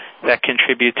that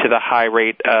contribute to the high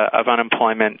rate of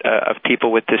unemployment of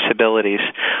people with disabilities.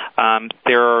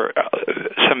 There are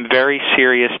some very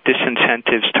serious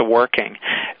disincentives to working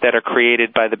that are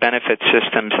created by the benefit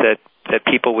systems that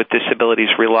people with disabilities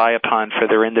rely upon for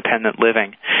their independent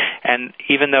living. And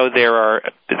even though there are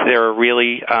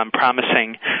really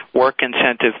promising work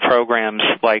incentive programs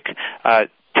like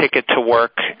Ticket to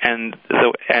Work and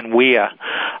WIA,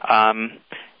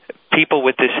 people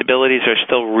with disabilities are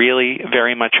still really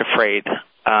very much afraid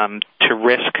to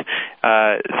risk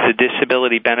the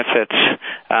disability benefits,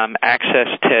 access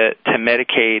to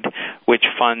Medicaid, which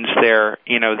funds their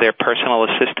personal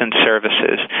assistance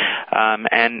services,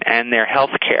 and their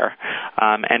health care.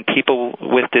 And people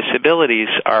with disabilities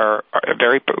are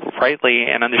very rightly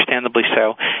and understandably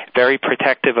so very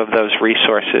protective of those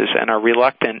resources and are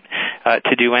reluctant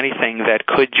to do anything that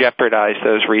could jeopardize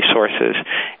those resources.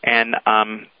 And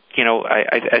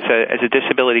as a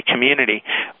disability community,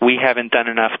 we haven't done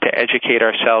enough to educate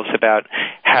ourselves about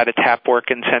how to tap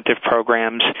work incentive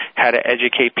programs, how to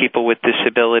educate people with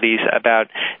disabilities about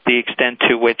the extent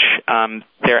to which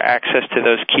their access to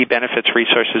those key benefits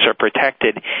resources are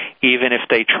protected, even if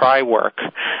they try work.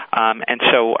 And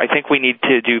so I think we need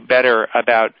to do better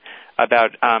about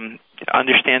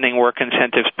understanding work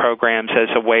incentives programs as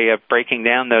a way of breaking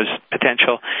down those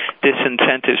potential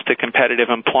disincentives to competitive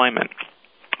employment.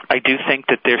 I do think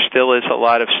that there still is a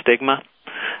lot of stigma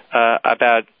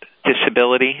about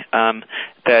disability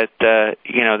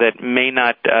that may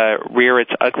not rear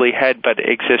its ugly head, but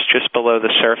exists just below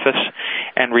the surface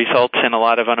and results in a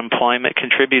lot of unemployment,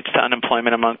 contributes to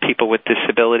unemployment among people with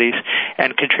disabilities,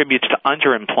 and contributes to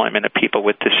underemployment of people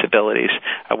with disabilities,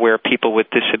 where people with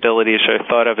disabilities are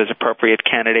thought of as appropriate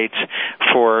candidates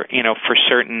for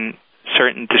certain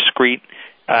discrete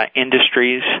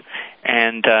industries,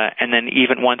 and then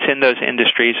even once in those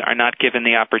industries are not given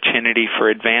the opportunity for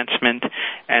advancement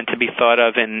and to be thought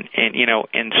of in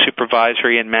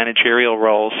supervisory and managerial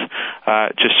roles,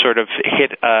 just sort of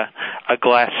hit a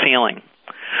glass ceiling.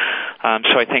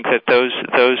 So I think that those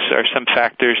are some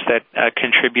factors that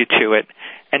contribute to it.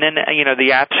 And then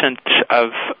the absence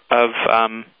of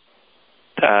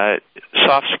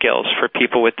soft skills for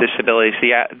people with disabilities.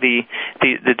 The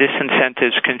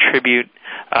disincentives contribute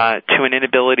to an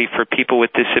inability for people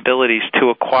with disabilities to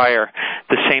acquire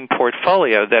the same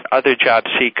portfolio that other job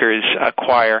seekers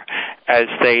acquire as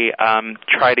they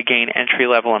try to gain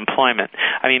entry-level employment.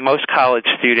 I mean, most college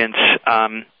students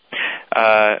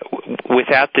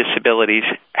without disabilities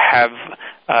have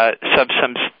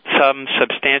some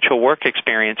substantial work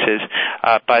experiences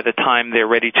by the time they're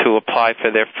ready to apply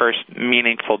for their first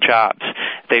meaningful jobs.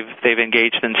 They've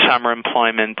engaged in summer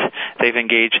employment, they've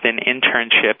engaged in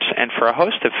internships, and for a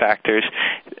host of factors,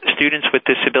 students with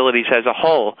disabilities as a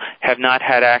whole have not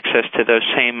had access to those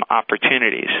same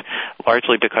opportunities,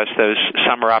 largely because those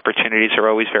summer opportunities are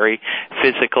always very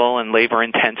physical and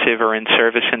labor-intensive or in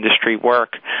service industry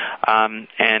work.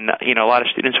 And a lot of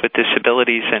students with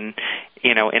disabilities in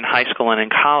high school and in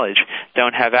college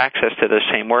don't have access to those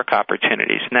same work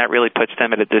opportunities, and that really puts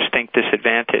them at a distinct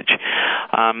disadvantage.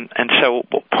 And so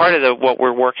part of what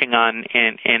we're working on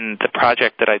in the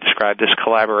project that I described, this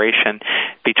collaboration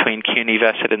between CUNY,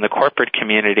 VESID, and the corporate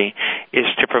community, is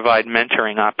to provide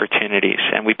mentoring opportunities,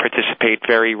 and we participate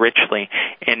very richly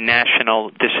in National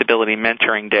Disability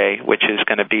Mentoring Day, which is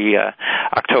going to be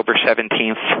October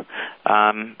 17th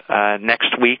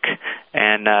next week,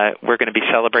 and we're going to be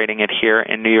celebrating it here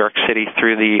in New York City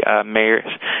through the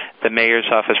Mayor's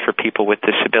Office for People with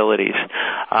Disabilities.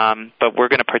 But we're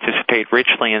going to participate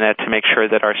richly in that to make sure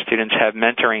that our students have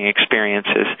mentoring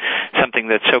experiences, something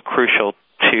that's so crucial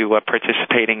to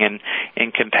participating in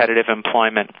competitive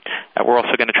employment. We're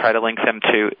also going to try to link them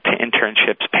to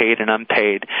internships, paid and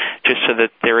unpaid, just so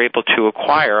that they're able to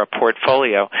acquire a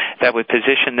portfolio that would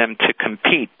position them to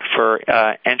compete for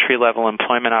entry-level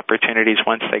employment opportunities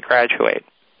once they graduate.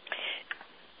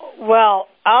 Well,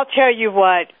 I'll tell you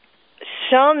what,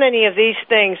 so many of these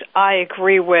things I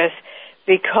agree with,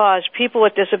 because people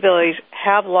with disabilities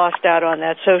have lost out on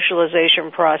that socialization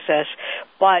process.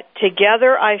 But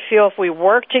together, I feel if we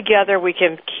work together, we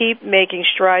can keep making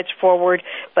strides forward.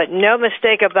 But no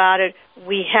mistake about it,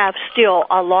 we have still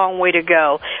a long way to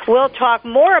go. We'll talk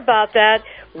more about that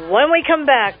when we come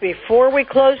back. Before we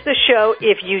close the show,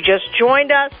 if you just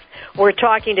joined us, we're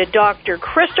talking to Dr.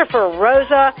 Christopher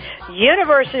Rosa,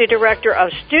 University Director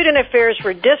of Student Affairs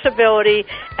for Disability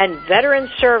and Veteran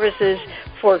Services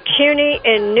for CUNY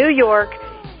in New York.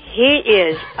 He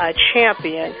is a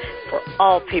champion for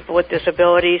all people with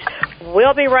disabilities.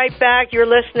 We'll be right back. You're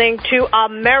listening to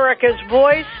America's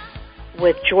Voice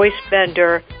with Joyce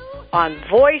Bender on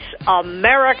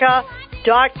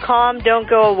VoiceAmerica.com. Don't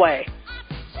go away.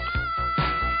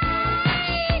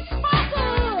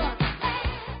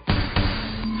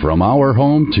 From our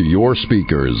home to your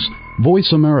speakers,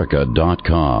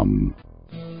 VoiceAmerica.com.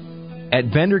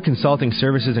 At Bender Consulting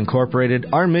Services Incorporated,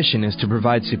 our mission is to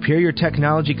provide superior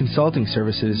technology consulting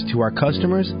services to our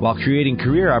customers while creating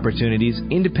career opportunities,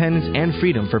 independence, and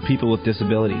freedom for people with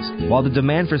disabilities. While the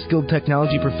demand for skilled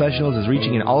technology professionals is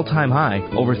reaching an all-time high,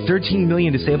 over 13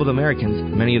 million disabled Americans,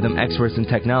 many of them experts in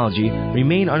technology,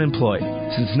 remain unemployed.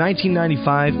 Since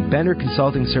 1995, Bender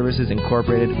Consulting Services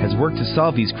Incorporated has worked to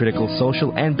solve these critical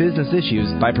social and business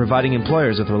issues by providing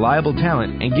employers with reliable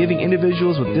talent and giving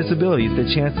individuals with disabilities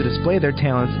the chance to display their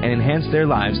talents and enhance their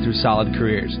lives through solid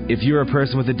careers. If you're a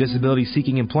person with a disability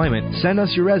seeking employment, send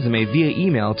us your resume via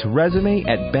email to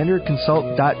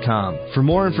resume@benderconsult.com. For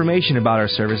more information about our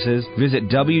services, visit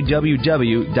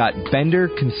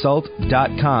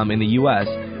www.benderconsult.com in the U.S.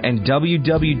 and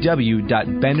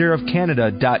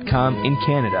www.benderofcanada.com in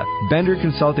Canada. Bender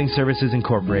Consulting Services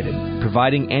Incorporated,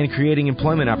 providing and creating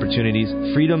employment opportunities,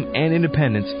 freedom, and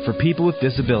independence for people with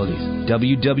disabilities.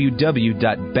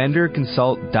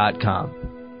 www.benderconsult.com.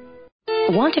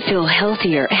 Want to feel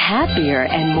healthier, happier,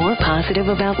 and more positive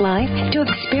about life? To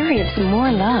experience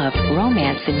more love,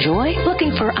 romance, and joy?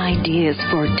 Looking for ideas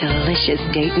for delicious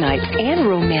date nights and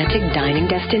romantic dining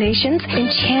destinations?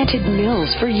 Enchanted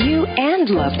meals for you and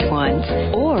loved ones?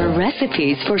 Or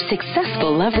recipes for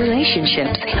successful love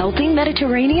relationships? Helping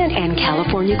Mediterranean and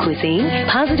California cuisine?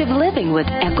 Positive living with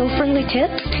eco-friendly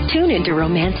tips? Tune into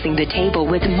Romancing the Table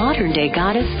with modern-day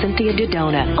goddess Cynthia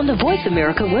Dodona on the Voice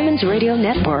America Women's Radio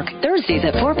Network, Thursdays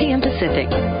at 4 p.m. Pacific.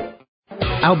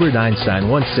 Albert Einstein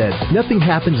once said, "Nothing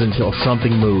happens until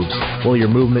something moves." Well, your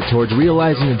movement towards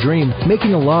realizing a dream,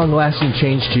 making a long-lasting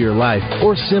change to your life,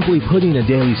 or simply putting a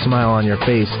daily smile on your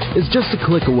face is just a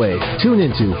click away. Tune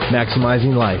into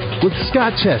Maximizing Life with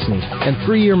Scott Chesney and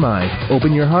free your mind,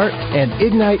 open your heart, and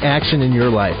ignite action in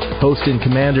your life. Host and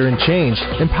Commander-in-Change,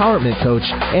 empowerment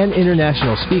coach, and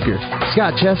international speaker,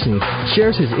 Scott Chesney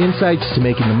shares his insights to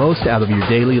making the most out of your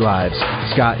daily lives.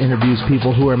 Scott interviews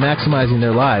people who are maximizing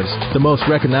their lives, the most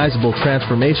recognizable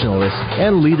transformationalists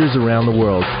and leaders around the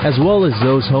world, as well as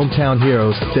those hometown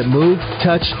heroes that move,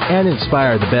 touch, and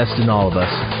inspire the best in all of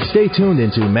us. Stay tuned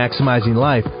into Maximizing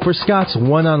Life for Scott's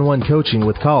one-on-one coaching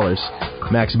with callers.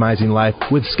 Maximizing Life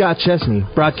with Scott Chesney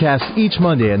broadcasts each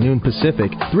Monday at noon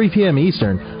Pacific, 3 p.m.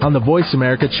 Eastern on the Voice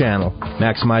America channel.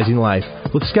 Maximizing Life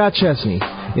with Scott Chesney,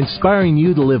 inspiring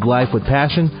you to live life with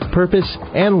passion, purpose,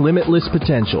 and limitless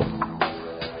potential.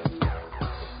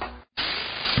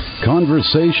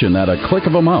 Conversation at a click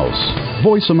of a mouse.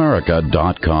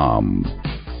 VoiceAmerica.com.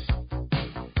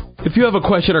 If you have a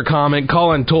question or comment,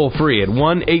 call in toll-free at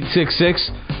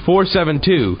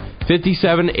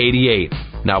 1-866-472-5788.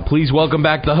 Now, please welcome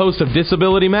back the host of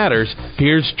Disability Matters.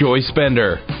 Here's Joyce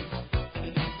Bender.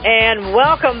 And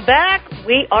welcome back.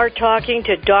 We are talking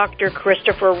to Dr.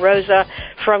 Christopher Rosa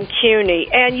from CUNY.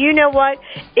 And you know what?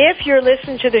 If you're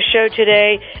listening to the show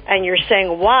today and you're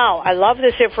saying, wow, I love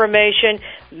this information,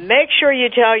 make sure you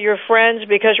tell your friends,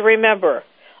 because remember,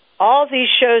 all these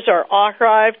shows are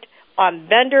archived on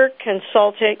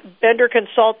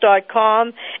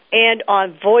benderconsult.com and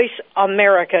on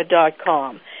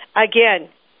voiceamerica.com. Again,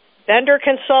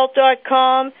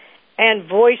 benderconsult.com and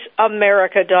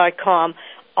voiceamerica.com.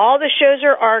 All the shows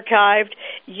are archived.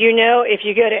 You know, if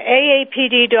you go to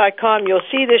aapd.com, you'll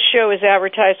see this show is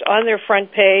advertised on their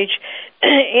front page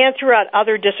and throughout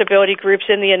other disability groups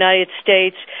in the United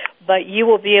States. But you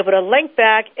will be able to link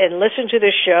back and listen to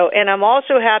this show. And I'm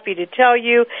also happy to tell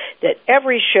you that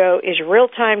every show is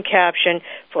real-time captioned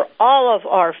for all of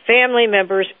our family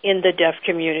members in the deaf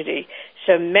community.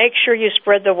 So make sure you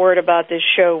spread the word about this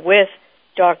show with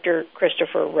Dr.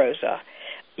 Christopher Rosa.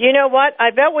 You know what? I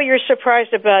bet what you're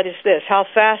surprised about is this, how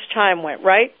fast time went,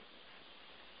 right?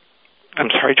 I'm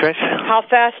sorry, Joyce? How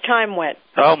fast time went.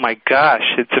 Oh, my gosh,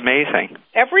 it's amazing.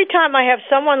 Every time I have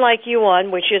someone like you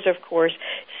on, which is, of course,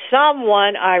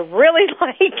 someone I really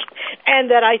like and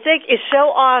that I think is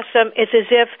so awesome, it's as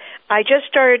if I just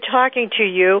started talking to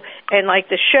you and, like,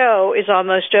 the show is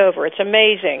almost over. It's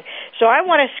amazing. So I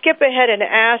want to skip ahead and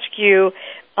ask you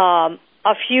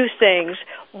a few things.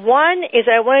 One is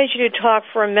I wanted you to talk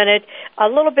for a minute a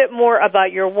little bit more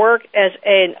about your work as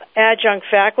an adjunct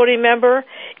faculty member,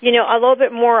 you know, a little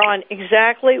bit more on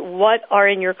exactly what are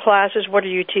in your classes, what are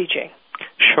you teaching?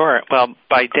 Sure. Well,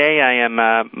 by day I am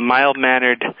a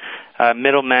mild-mannered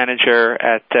middle manager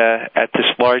at this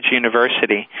large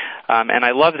university, and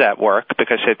I love that work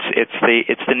because it's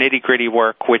the nitty-gritty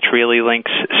work which really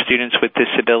links students with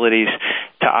disabilities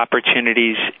to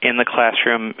opportunities in the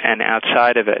classroom and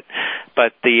outside of it.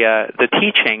 But the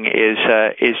teaching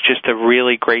is just a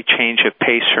really great change of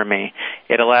pace for me.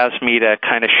 It allows me to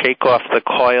kind of shake off the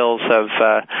coils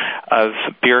of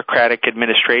bureaucratic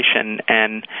administration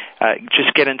and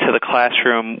just get into the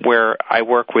classroom where I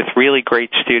work with really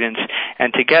great students,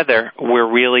 and together we're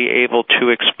really able to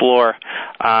explore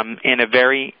in a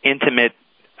very intimate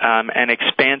and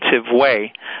expansive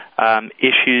way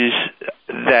issues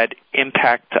that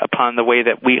impact upon the way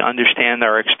that we understand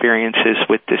our experiences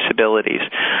with disabilities.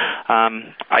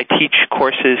 I teach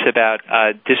courses about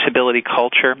disability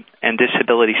culture and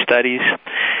disability studies,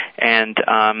 and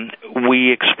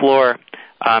we explore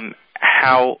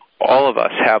how all of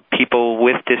us, how people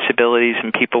with disabilities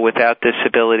and people without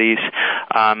disabilities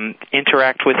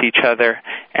interact with each other,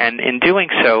 and in doing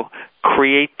so,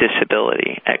 create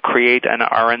disability, create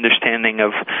our understanding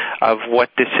of what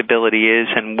disability is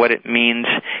and what it means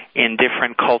in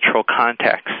different cultural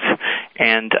contexts.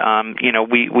 And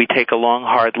we take a long,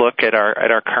 hard look at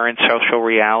our current social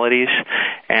realities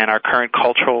and our current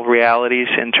cultural realities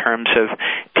in terms of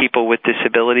people with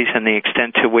disabilities and the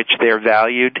extent to which they're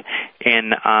valued in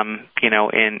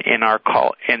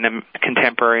the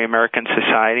contemporary American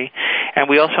society. And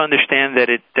we also understand that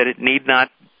it need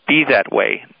not be that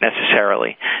way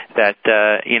necessarily. That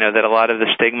that a lot of the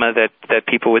stigma that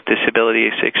people with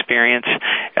disabilities experience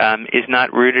is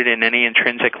not rooted in any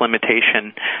intrinsic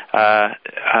limitation.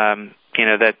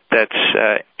 That's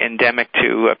endemic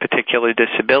to a particular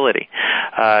disability.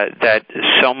 That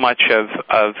so much of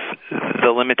the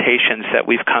limitations that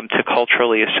we've come to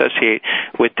culturally associate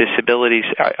with disabilities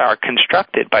are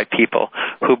constructed by people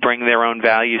who bring their own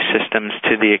value systems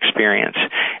to the experience.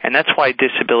 And that's why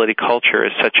disability culture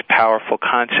is such a powerful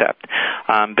concept,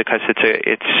 because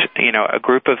it's a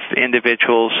group of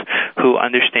individuals who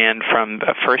understand from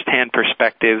a first-hand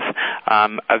perspective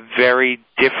a very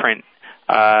different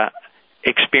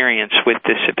experience with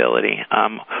disability,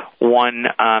 one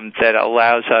that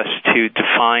allows us to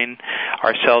define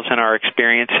ourselves and our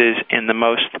experiences in the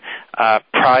most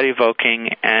pride-evoking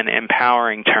and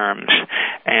empowering terms.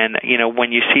 And,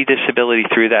 when you see disability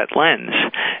through that lens,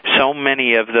 so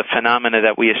many of the phenomena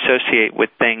that we associate with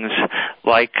things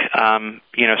like,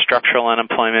 structural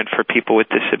unemployment for people with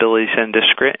disabilities and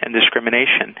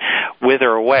discrimination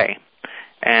wither away.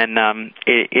 And I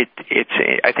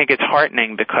think it's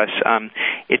heartening because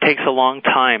it takes a long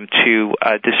time to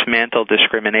dismantle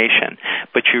discrimination.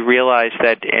 But you realize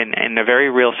that in a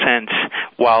very real sense,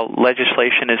 while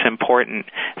legislation is important,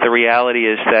 the reality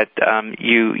is that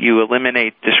you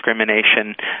eliminate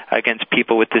discrimination against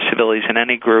people with disabilities in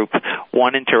any group,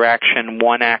 one interaction,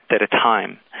 one act at a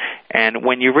time. And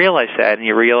when you realize that, and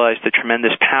you realize the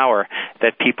tremendous power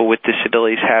that people with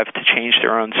disabilities have to change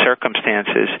their own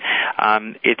circumstances,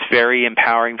 it's very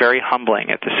empowering, very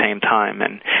humbling at the same time.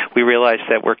 And we realize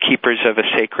that we're keepers of a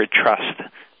sacred trust.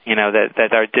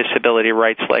 That our disability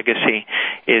rights legacy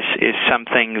is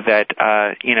something that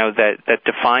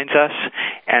defines us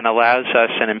and allows us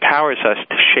and empowers us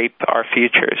to shape our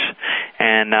futures.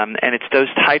 And it's those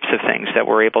types of things that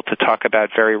we're able to talk about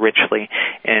very richly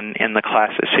in the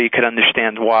classes. So you could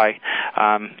understand why,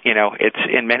 it's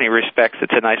in many respects,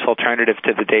 it's a nice alternative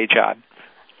to the day job.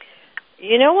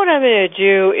 You know what I'm going to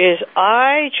do is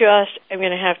I'm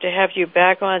going to have you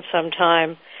back on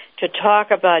sometime to talk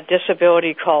about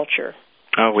disability culture.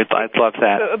 Oh, I'd love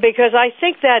that. Because I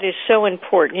think that is so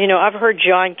important. I've heard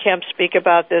John Kemp speak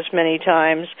about this many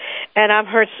times, and I've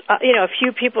heard, a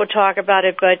few people talk about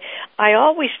it, but I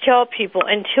always tell people,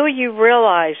 until you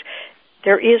realize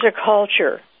there is a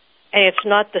culture, and it's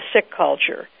not the sick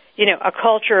culture, a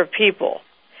culture of people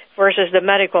versus the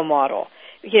medical model.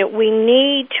 We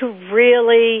need to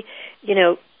really,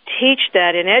 teach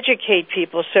that and educate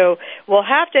people. So we'll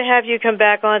have to have you come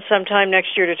back on sometime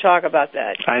next year to talk about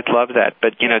that. I'd love that.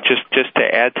 But, just to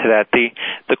add to that,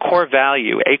 the core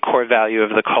value, a core value of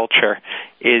the culture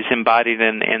is embodied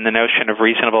in the notion of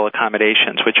reasonable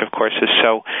accommodations, which, of course, is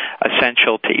so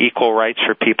essential to equal rights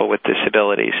for people with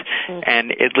disabilities. Mm-hmm.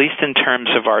 And at least in terms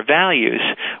of our values,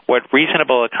 what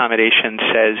reasonable accommodation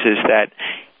says is that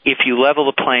if you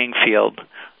level the playing field,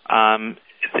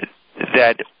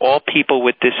 that all people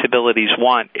with disabilities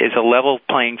want is a level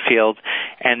playing field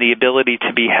and the ability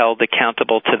to be held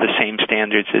accountable to the same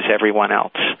standards as everyone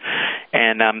else.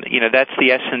 And, that's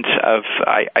the essence of,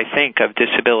 I think, of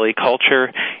disability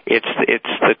culture. It's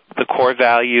the core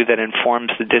value that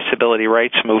informs the disability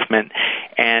rights movement.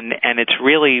 And it's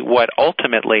really what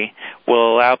ultimately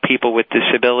will allow people with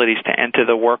disabilities to enter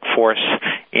the workforce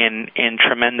in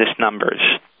tremendous numbers.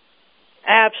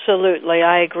 Absolutely.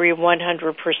 I agree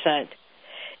 100%.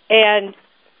 And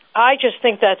I just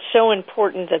think that's so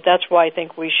important that's why I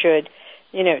think we should,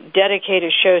 dedicate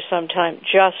a show sometime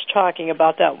just talking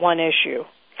about that one issue.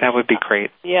 That would be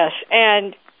great. Yes.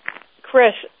 And,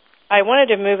 Chris, I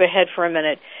wanted to move ahead for a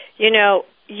minute.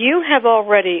 You have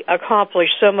already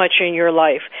accomplished so much in your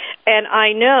life. And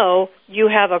I know you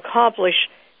have accomplished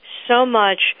so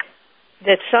much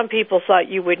that some people thought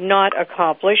you would not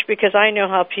accomplish, because I know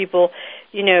how people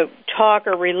talk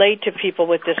or relate to people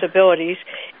with disabilities,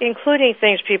 including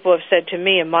things people have said to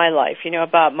me in my life,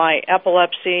 about my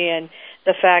epilepsy and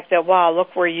the fact that, wow,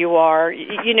 look where you are.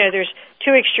 There's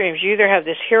two extremes. You either have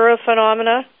this hero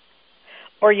phenomena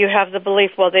or you have the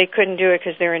belief, well, they couldn't do it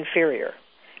because they're inferior.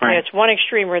 Right. It's one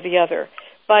extreme or the other.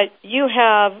 But you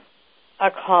have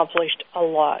accomplished a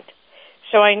lot.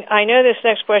 So I know this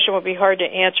next question will be hard to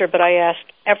answer, but I ask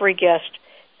every guest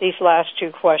these last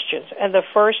two questions. And the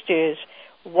first is,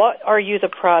 what are you the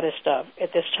proudest of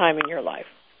at this time in your life?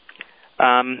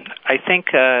 I think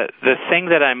the thing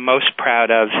that I'm most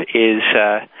proud of is,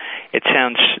 it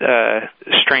sounds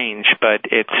strange, but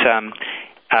it's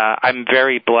I'm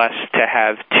very blessed to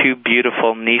have two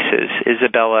beautiful nieces,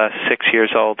 Isabella, 6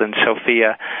 years old, and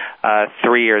Sophia,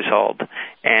 3 years old.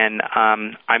 And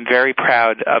I'm very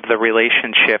proud of the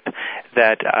relationship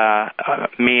that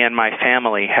me and my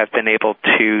family have been able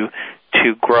to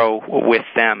grow with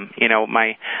them.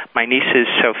 My nieces,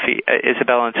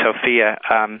 Isabella and Sophia,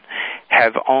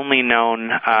 have only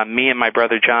known me and my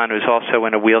brother John, who's also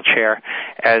in a wheelchair,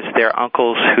 as their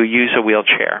uncles who use a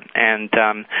wheelchair. And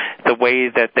the way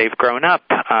that they've grown up,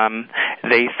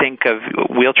 they think of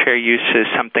wheelchair use as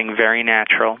something very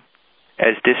natural,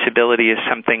 as disability is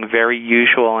something very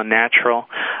usual and natural.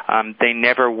 They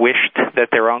never wished that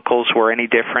their uncles were any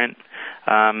different.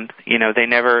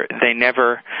 They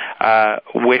never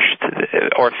wished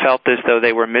or felt as though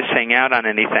they were missing out on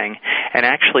anything. And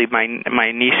actually,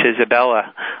 my niece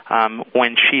Isabella,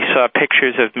 when she saw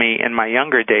pictures of me in my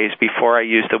younger days before I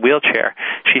used the wheelchair,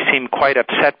 she seemed quite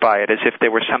upset by it, as if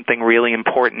there was something really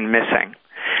important missing.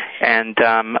 And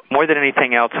more than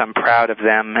anything else, I'm proud of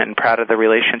them and proud of the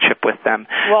relationship with them,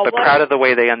 but proud of the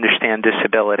way they understand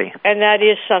disability. And that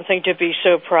is something to be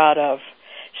so proud of.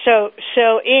 So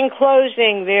in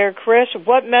closing there, Chris,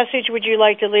 what message would you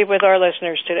like to leave with our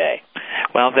listeners today?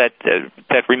 Well, that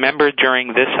remember during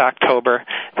this October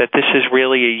that this is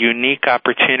really a unique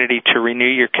opportunity to renew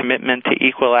your commitment to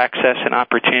equal access and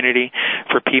opportunity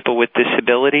for people with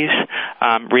disabilities.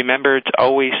 Remember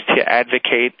always to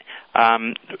advocate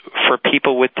for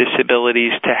people with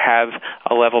disabilities to have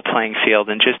a level playing field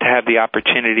and just to have the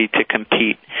opportunity to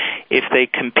compete. If they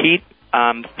compete,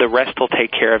 the rest will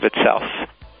take care of itself.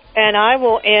 And I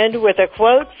will end with a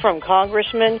quote from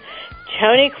Congressman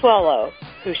Tony Coelho,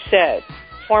 who said,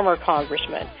 former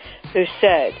congressman, who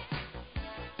said,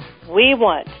 "We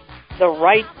want the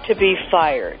right to be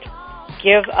fired.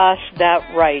 Give us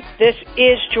that right." This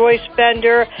is Joyce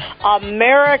Bender,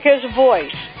 America's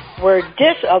Voice, where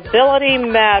disability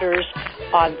matters,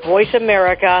 on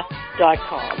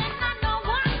VoiceAmerica.com.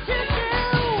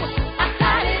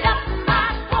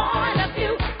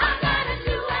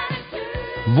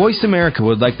 Voice America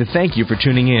would like to thank you for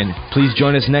tuning in. Please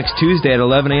join us next Tuesday at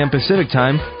 11 a.m. Pacific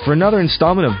Time for another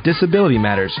installment of Disability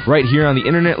Matters, right here on the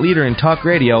Internet leader in talk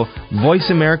radio,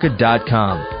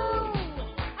 VoiceAmerica.com.